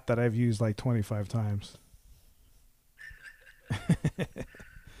this app that I've used like 25 times.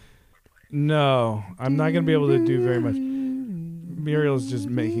 No, I'm not going to be able to do very much. Muriel's just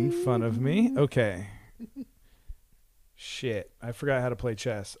making fun of me. Okay. Shit. I forgot how to play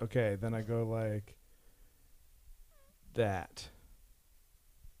chess. Okay, then I go like that.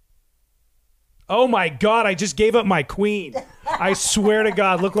 Oh my God, I just gave up my queen. I swear to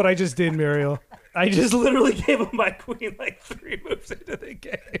God, look what I just did, Muriel. I just literally gave up my queen like 3 moves into the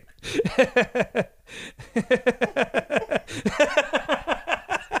game.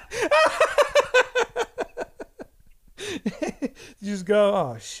 You just go,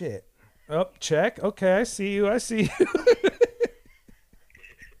 oh shit. Oh, check. Okay, I see you.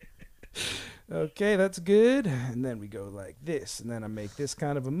 Okay, that's good. And then we go like this, and then I make this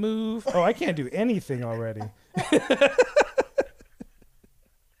kind of a move. Oh, I can't do anything already.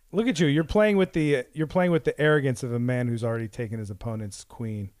 Look at you. You're playing with the arrogance of a man who's already taken his opponent's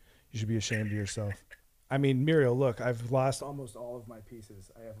queen. You should be ashamed of yourself. I mean, Muriel, look, I've lost almost all of my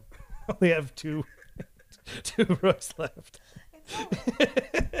pieces. I only have two rooks left.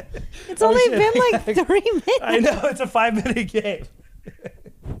 It's only been like 3 minutes. I know, it's a 5-minute game.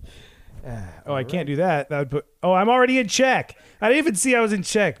 Oh, I can't do that. That would put. Oh, I'm already in check. I didn't even see I was in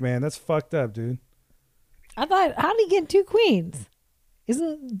check, man. That's fucked up, dude. I thought, how did he get 2 queens?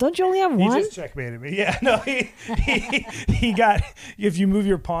 Don't you only have one? He just checkmated me. Yeah, no, he got. If you move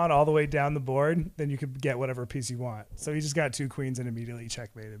your pawn all the way down the board, then you could get whatever piece you want. So he just got 2 queens and immediately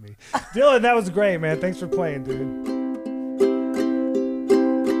checkmated me. Dylan, that was great, man. Thanks for playing, dude.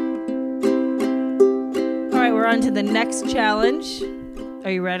 All right, we're on to the next challenge.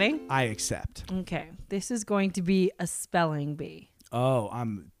 Are you ready? I accept. Okay, this is going to be a spelling bee. Oh,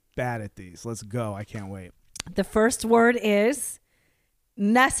 I'm bad at these. Let's go. I can't wait. The first word is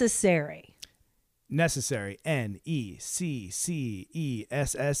necessary. Necessary. Necessary.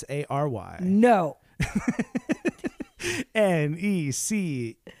 No.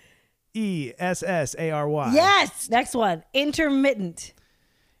 Necessary. Yes. Next one. Intermittent.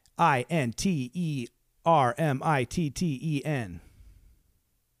 Intermitten.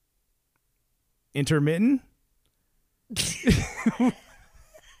 Intermittent?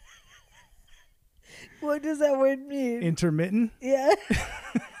 What does that word mean? Intermittent? Yeah.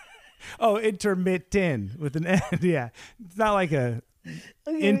 Oh, intermittent with an N. Yeah. It's not like a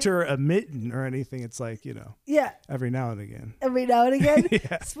intermittent or anything. It's like, Yeah. every now and again. Every now and again?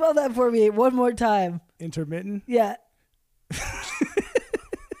 Yeah. Spell that for me one more time. Intermittent? Yeah.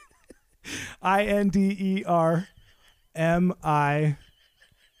 Intermittent.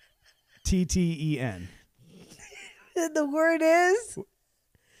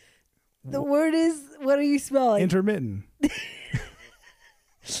 The word is, what are you spelling? Intermittent.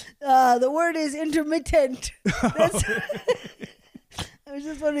 The word is intermittent. That's I was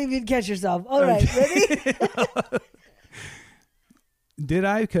just wondering if you'd catch yourself. All right, ready? Did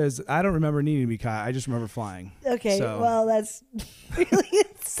I? Because I don't remember needing to be caught. I just remember flying. Okay, So. well, that's really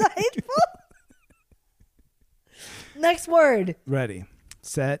insightful. Next word. Ready.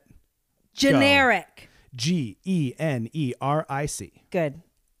 Set. Generic. Generic. Good.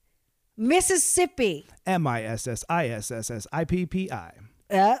 Mississippi. Mississippi.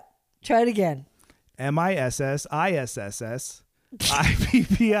 Try it again. Mississippi.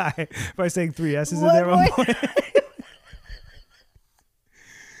 By saying 3 S's in One there. more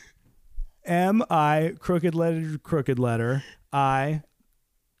M-I, crooked letter, I,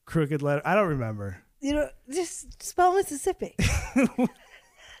 crooked letter. I don't remember. Just spell Mississippi. Mississippi.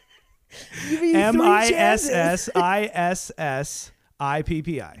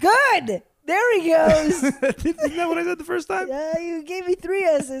 Good. There he goes. Isn't that what I said the first time? Yeah, you gave me 3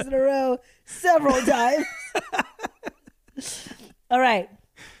 S's in a row several times. All right.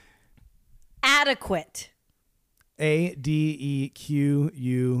 Adequate. Adequate.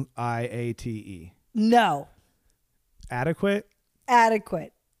 No. Adequate.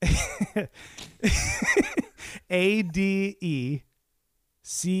 Adequate.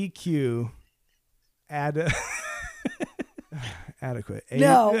 ADECQ. Adequate.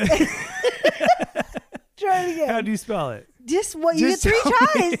 No. Try it again. How do you spell it? Just what you Just get 3 tell me.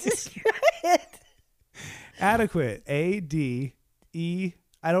 tries. Just try it. Adequate. ADE.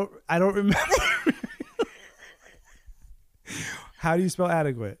 I don't remember. How do you spell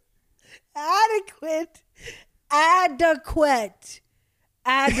adequate? Adequate. Adequate.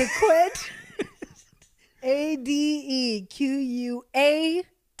 ADEQUATE.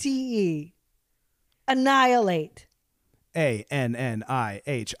 Annihilate.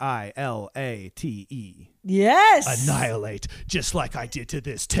 ANNIHILATE. Yes. Annihilate, just like I did to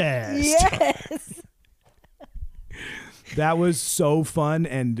this test. Yes. That was so fun,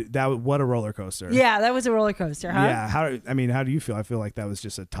 and what a roller coaster. Yeah, that was a roller coaster, huh? Yeah. How do you feel? I feel like that was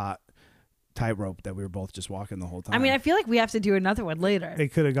just a tightrope that we were both just walking the whole time. I mean, I feel like we have to do another one later.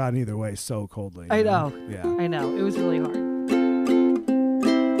 it could have gone either way so coldly. I know. Yeah. I know. It was really hard.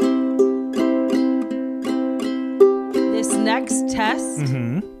 next test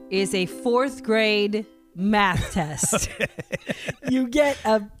is a 4th grade math test. You get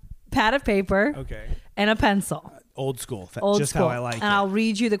a pad of paper and a pencil. Old school. Just how I like it. And I'll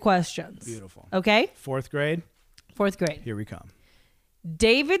read you the questions. Beautiful. Okay? 4th grade? 4th grade. Here we come.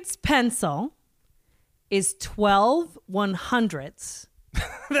 David's pencil is 12 100ths.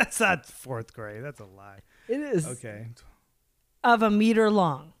 That's not 4th grade. That's a lie. It is. Okay. Of a meter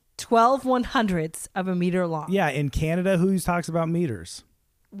long. 12 100ths of a meter long. Yeah, in Canada, who talks about meters?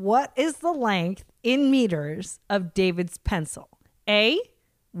 What is the length in meters of David's pencil? A,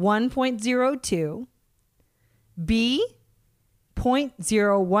 1.02. B,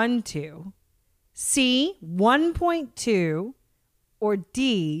 0.012. C, 1.2. Or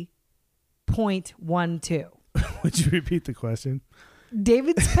D, 0.12. Would you repeat the question?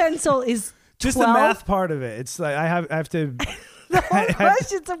 David's pencil is just 12? the math part of it. It's like I have to. The whole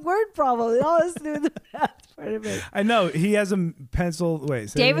question's a word problem. It all has to do with the math part of it. I know he has a pencil.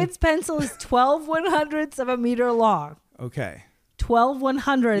 Wait, David's pencil is 12 100ths of a meter long. Okay. 12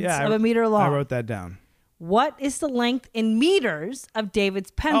 100ths of a meter long. I wrote that down. What is the length in meters of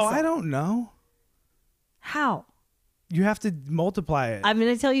David's pencil? Oh, I don't know. How? You have to multiply it. I'm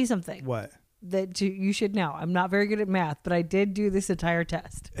going to tell you something. What? That you should know. I'm not very good at math, but I did do this entire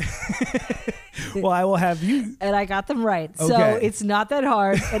test. Well, I will have you. And I got them right. Okay. So it's not that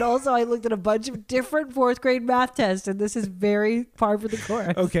hard. And also I looked at a bunch of different 4th grade math tests, and this is very par for the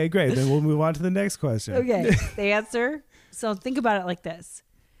course. Okay, great. Then we'll move on to the next question. Okay. The answer. So think about it like this.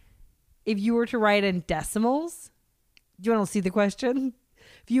 If you were to write in decimals, do you want to see the question?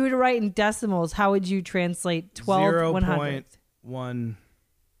 If you were to write in decimals, how would you translate 12 100? 0.1.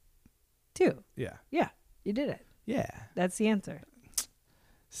 2. Yeah. Yeah, you did it. Yeah. That's the answer.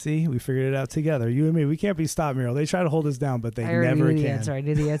 See, we figured it out together. You and me. We can't be stopped, Meryl. They try to hold us down, but they I already never knew the can. answer. I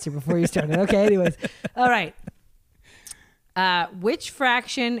knew the answer before you started. Okay, anyways. All right. Which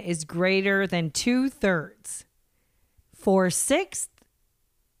fraction is greater than 2/3? 4/6,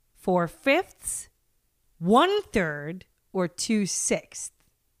 4/5, 1/3, or 2/6?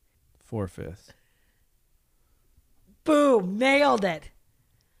 4/5. Boom, nailed it.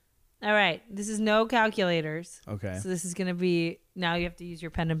 All right, this is no calculators. Okay. So this is going to be, now you have to use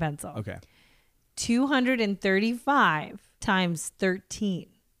your pen and pencil. Okay. 235 times 13.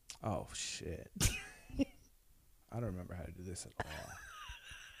 Oh, shit. I don't remember how to do this at all.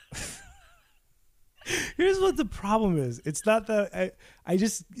 Here's what the problem is. It's not that I'm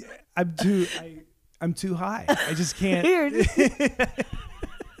too high. I just can't. Here.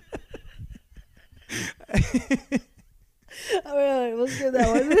 All right, let's do that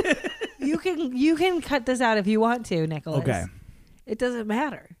one. You can cut this out if you want to, Nicholas. Okay. It doesn't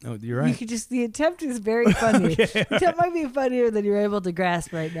matter. Oh, you're right. You could just, the attempt is very funny. Okay. The attempt might be funnier than you're able to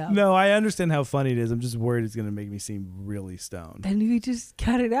grasp right now. No, I understand how funny it is. I'm just worried it's going to make me seem really stoned. Then you just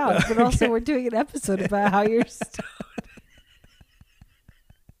cut it out. But also, we're doing an episode about how you're stoned.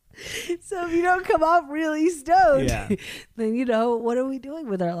 So if you don't come off really stoned, then what are we doing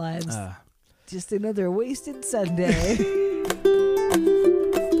with our lives? Just another wasted Sunday.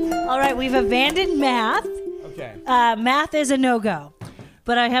 All right, we've abandoned math. Okay. Math is a no-go.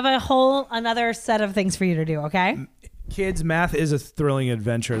 But I have another set of things for you to do, okay? Kids, math is a thrilling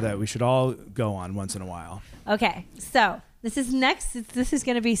adventure that we should all go on once in a while. Okay, so this is next. This is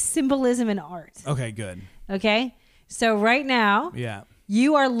going to be symbolism in art. Okay, good. Okay, so right now,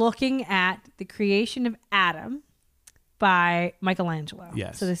 you are looking at the creation of Adam by Michelangelo.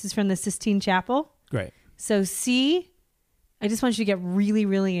 Yes. So this is from the Sistine Chapel. Great. So I just want you to get really,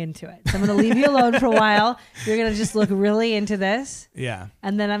 really into it. So I'm going to leave you alone for a while. You're going to just look really into this. Yeah.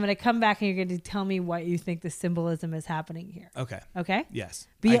 And then I'm going to come back and you're going to tell me what you think the symbolism is happening here. Okay. Okay? Yes.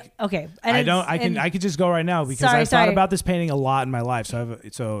 Okay. I could just go right now because I've thought about this painting a lot in my life.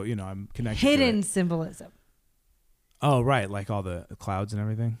 So I'm connected. Hidden to it. Symbolism. Oh, right. Like all the clouds and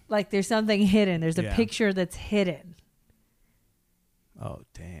everything. Like there's something hidden. There's a picture that's hidden. Oh,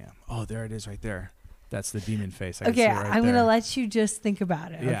 damn. Oh, there it is right there. That's the demon face. I'm going to let you just think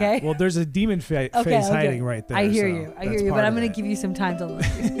about it, okay? Well, there's a demon face hiding right there. I hear you, but I'm going to give you some time to look.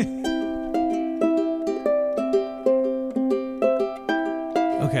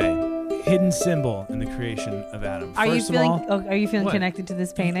 Okay. Hidden symbol in the creation of Adam. Are you feeling connected to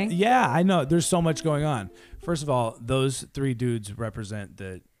this painting? Yeah, I know. There's so much going on. First of all, those three dudes represent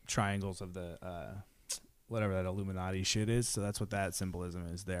the triangles of the whatever that Illuminati shit is. So that's what that symbolism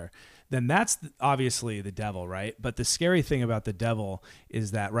is there. Then that's obviously the devil, right? But the scary thing about the devil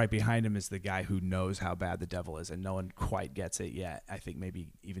is that right behind him is the guy who knows how bad the devil is, and no one quite gets it yet. I think maybe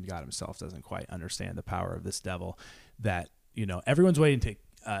even God himself doesn't quite understand the power of this devil that, everyone's waiting to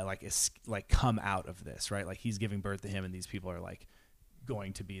come out of this, right? Like he's giving birth to him, and these people are like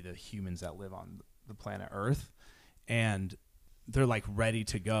going to be the humans that live on the planet Earth, and they're like ready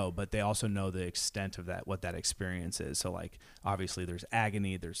to go, but they also know the extent of what that experience is. So like obviously there's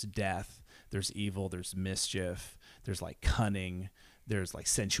agony, there's death, there's evil, there's mischief, there's like cunning, there's like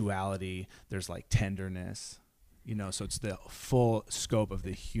sensuality, there's like tenderness. So it's the full scope of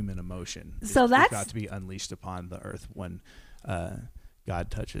the human emotion. So it's that's got to be unleashed upon the earth when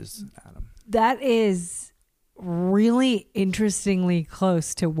God touches Adam. That is really interestingly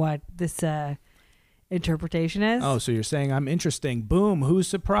close to what this interpretation is. Oh, so you're saying I'm interesting. Boom. Who's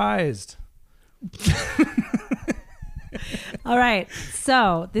surprised? All right.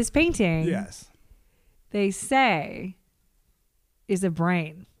 So this painting, Yes. they say, is a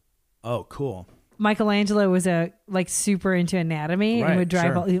brain. Oh, cool. Michelangelo was super into anatomy and would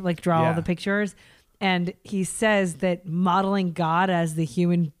draw all the pictures. And he says that modeling God as the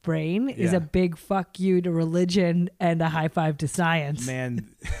human brain is a big fuck you to religion and a high five to science.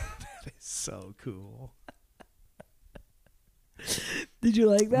 Man, that is so cool. Did you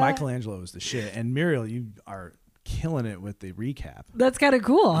like that? Michelangelo was the shit. And Muriel, you are killing it with the recap. That's kind of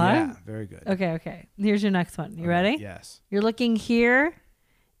cool, huh? Yeah, very good. Okay. Here's your next one. You ready? Yes. You're looking here.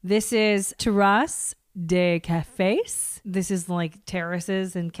 This is Terrasse des Cafés. This is like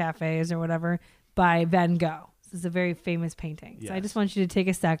terraces and cafes or whatever by Van Gogh. This is a very famous painting. Yes. So I just want you to take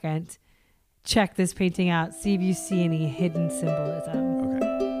a second, check this painting out, see if you see any hidden symbolism. Okay.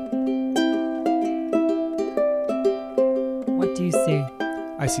 What do you see?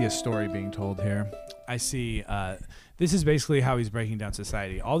 I see a story being told here. I see this is basically how he's breaking down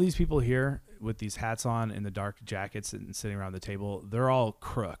society. All these people here with these hats on and the dark jackets and sitting around the table, they're all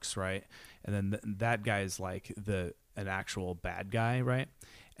crooks, right? And then that guy is like an actual bad guy, right?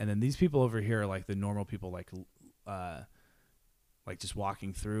 And then these people over here are like the normal people, like just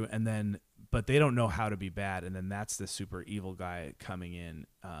walking through, and then but they don't know how to be bad, and then that's the super evil guy coming in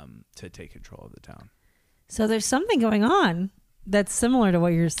to take control of the town. So there's something going on that's similar to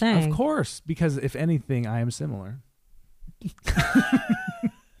what you're saying. Of course, because if anything, I am similar.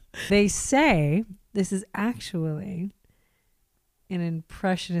 They say this is actually an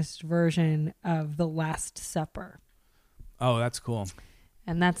impressionist version of The Last Supper. Oh, that's cool.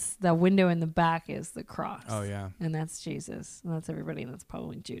 And that's the window in the back is the cross. Oh, yeah. And that's Jesus. And that's everybody. And that's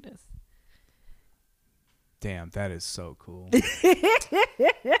probably Judas. Damn, that is so cool.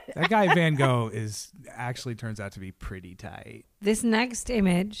 That guy Van Gogh actually turns out to be pretty tight. This next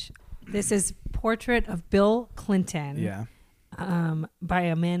image, this is Portrait of Bill Clinton. Yeah. By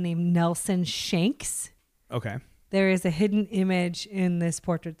a man named Nelson Shanks. Okay. There is a hidden image in this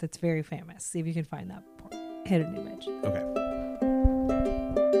portrait that's very famous. See if you can find that hidden image. Okay.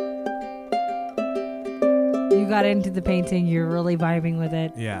 You got into the painting. You're really vibing with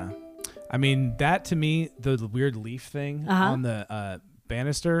it. Yeah. I mean, that to me, the weird leaf thing on the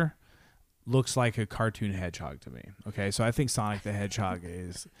banister looks like a cartoon hedgehog to me. Okay, so I think Sonic the Hedgehog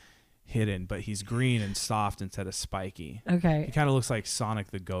is hidden, but he's green and soft instead of spiky. Okay. He kind of looks like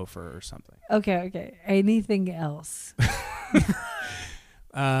Sonic the Gopher or something. Okay. Anything else?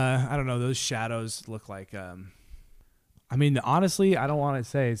 I don't know. Those shadows look like... I mean, honestly, I don't want to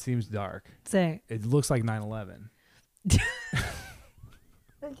say it seems dark. Say. It looks like 9/11.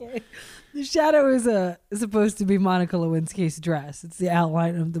 Okay. The shadow is supposed to be Monica Lewinsky's dress. It's the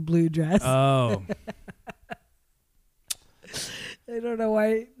outline of the blue dress. Oh. I don't know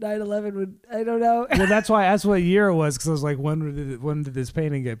why 9/11 would. I don't know. Well, that's why I asked what year it was, because I was like, when did this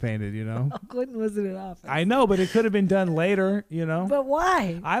painting get painted, you know? Clinton wasn't in office. I know, but it could have been done later, you know? But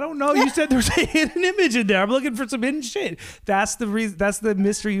why? I don't know. You said there's a hidden image in there. I'm looking for some hidden shit. That's the reason. That's the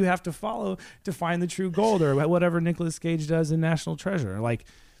mystery you have to follow to find the true gold, or whatever Nicolas Cage does in National Treasure. Like,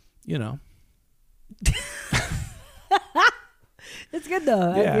 you know. It's good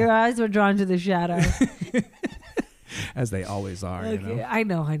though. Yeah. Your eyes were drawn to the shadow. As they always are, you know? I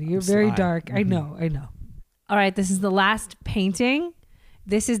know, honey. You're very sly. dark. Mm-hmm. I know. All right, this is the last painting.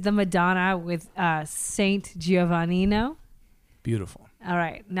 This is the Madonna with Saint Giovannino. Beautiful. All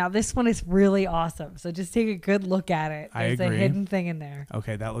right, now this one is really awesome. So just take a good look at it. I There's agree. a hidden thing in there.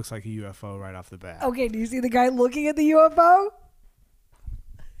 Okay, that looks like a UFO right off the bat. Okay, do you see the guy looking at the UFO?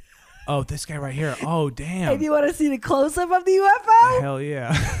 Oh, this guy right here. Oh, damn. And you want to see the close-up of the UFO? Hell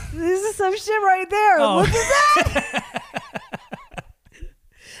yeah. This is some shit right there. Oh. Look at that.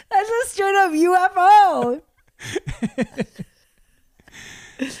 That's a straight up UFO.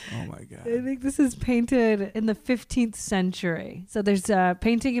 Oh my God. I think this is painted in the 15th century. So there's a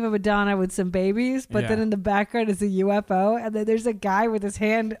painting of a Madonna with some babies, but then Yeah. in the background is a UFO. And then there's a guy with his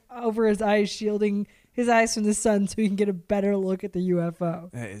hand over his eyes shielding his eyes from the sun so he can get a better look at the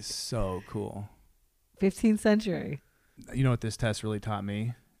UFO. That is so cool. 15th century. You know what this test really taught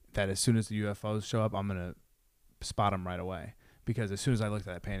me? That as soon as the UFOs show up, I'm going to spot them right away. Because as soon as I looked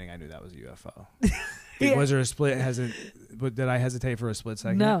at that painting, I knew that was a UFO. Yeah. Was there a split? Did I hesitate for a split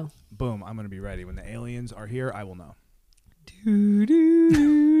second? No. Boom, I'm going to be ready. When the aliens are here, I will know. Do, do,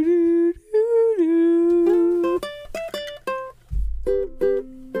 do, do, do, do.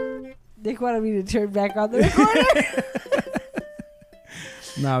 Nick wanted me to turn back on the recorder.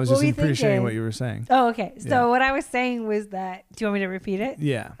 No, I was just appreciating what you were saying. Oh, okay. So what I was saying was that, do you want me to repeat it?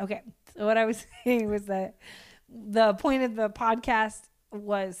 Yeah. Okay. So what I was saying was that the point of the podcast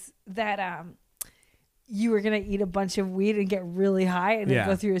was that you were going to eat a bunch of weed and get really high and then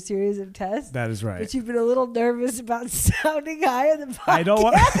go through a series of tests. That is right. But you've been a little nervous about sounding high on the podcast. I don't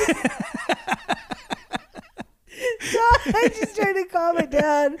want So I just tried to calm it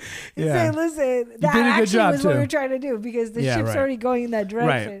down and say, listen, that did a good actually job was what we were trying to do because the ship's already going in that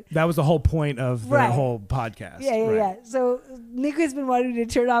direction. Right. That was the whole point of the whole podcast. Yeah. So Nick has been wanting to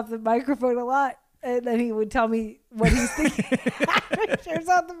turn off the microphone a lot, and then he would tell me what he's thinking after he turns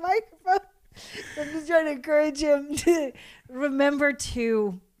off the microphone. So I'm just trying to encourage him to remember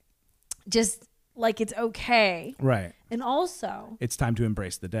to just like it's okay. Right. And also, it's time to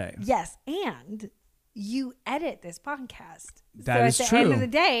embrace the day. Yes. And you edit this podcast. That is true. true. At the end of the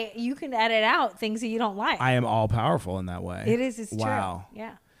day, you can edit out things that you don't like. I am all powerful in that way. It is. It's wow. true.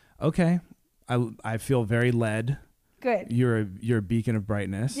 Yeah. Okay. I feel very led. Good. You're a beacon of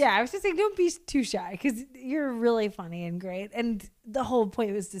brightness. Yeah, I was just saying, don't be too shy because you're really funny and great. And the whole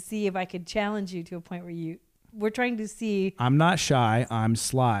point was to see if I could challenge you to a point where we're trying to see. I'm not shy. I'm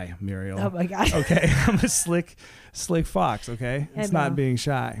sly, Muriel. Oh my God. Okay. I'm a slick fox. Okay. It's not being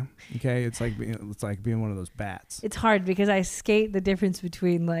shy. Okay. It's like being one of those bats. It's hard because I skate the difference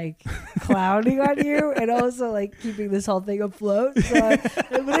between like clowning on you and also like keeping this whole thing afloat. So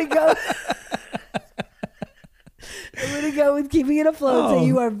I'm gonna go. I'm going to go with keeping it afloat. So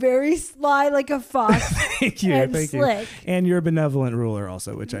you are very sly like a fox. Thank you. And Thank slick. you. And you're a benevolent ruler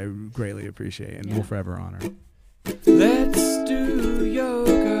also, which I greatly appreciate and will forever honor. Let's do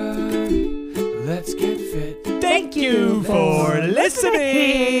yoga. Let's get fit. Thank you for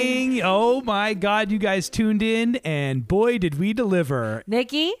listening. Oh my God, you guys tuned in and boy, did we deliver.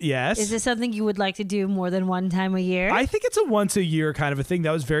 Nikki? Yes? Is this something you would like to do more than one time a year? I think it's a once a year kind of a thing.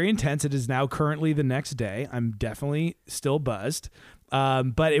 That was very intense. It is now currently the next day. I'm definitely still buzzed.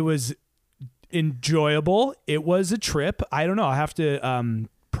 But it was enjoyable. It was a trip. I don't know. I have to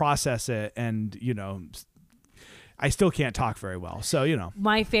process it and, I still can't talk very well. So,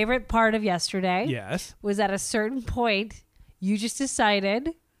 My favorite part of yesterday was at a certain point, you just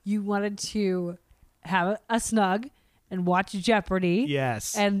decided you wanted to have a snug and watch Jeopardy.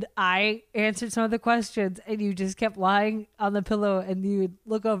 Yes. And I answered some of the questions and you just kept lying on the pillow and you would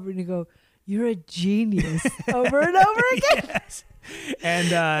look over and you go, "You're a genius," over and over again. Yes.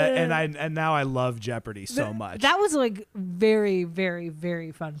 And now I love Jeopardy so much. That was like very, very,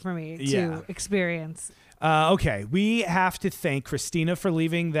 very fun for me to experience. Okay, we have to thank Christina for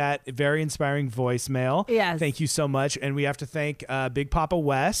leaving that very inspiring voicemail. Yes. Thank you so much. And we have to thank Big Papa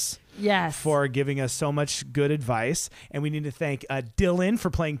Wes for giving us so much good advice. And we need to thank Dylan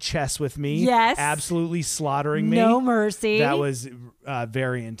for playing chess with me. Yes. Absolutely slaughtering me. No mercy. That was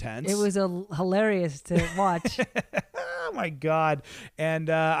very intense. It was hilarious to watch. Oh, my God.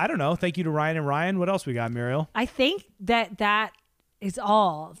 And I don't know. Thank you to Ryan and Ryan. What else we got, Muriel? I think that is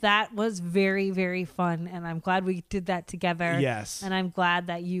all. That was very, very fun, and I'm glad we did that together. Yes. And I'm glad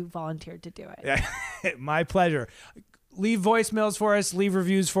that you volunteered to do it. My pleasure. Leave voicemails for us, leave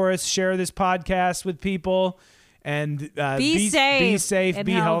reviews for us, share this podcast with people, and be safe,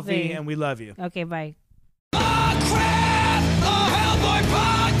 be healthy, and we love you. Okay, bye.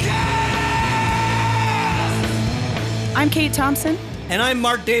 I'm Kate Thompson. And I'm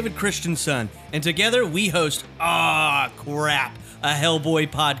Mark David Christensen. And together we host Crap, a Hellboy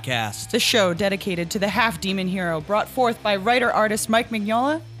podcast. The show dedicated to the half-demon hero brought forth by writer-artist Mike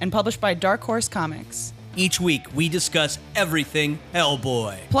Mignola and published by Dark Horse Comics. Each week we discuss everything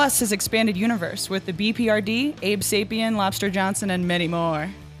Hellboy. Plus his expanded universe with the BPRD, Abe Sapien, Lobster Johnson, and many more.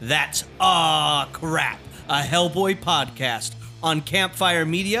 That's Crap, a Hellboy podcast on Campfire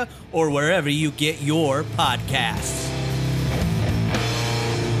Media or wherever you get your podcasts.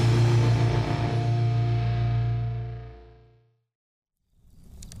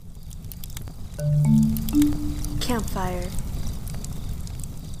 Campfire.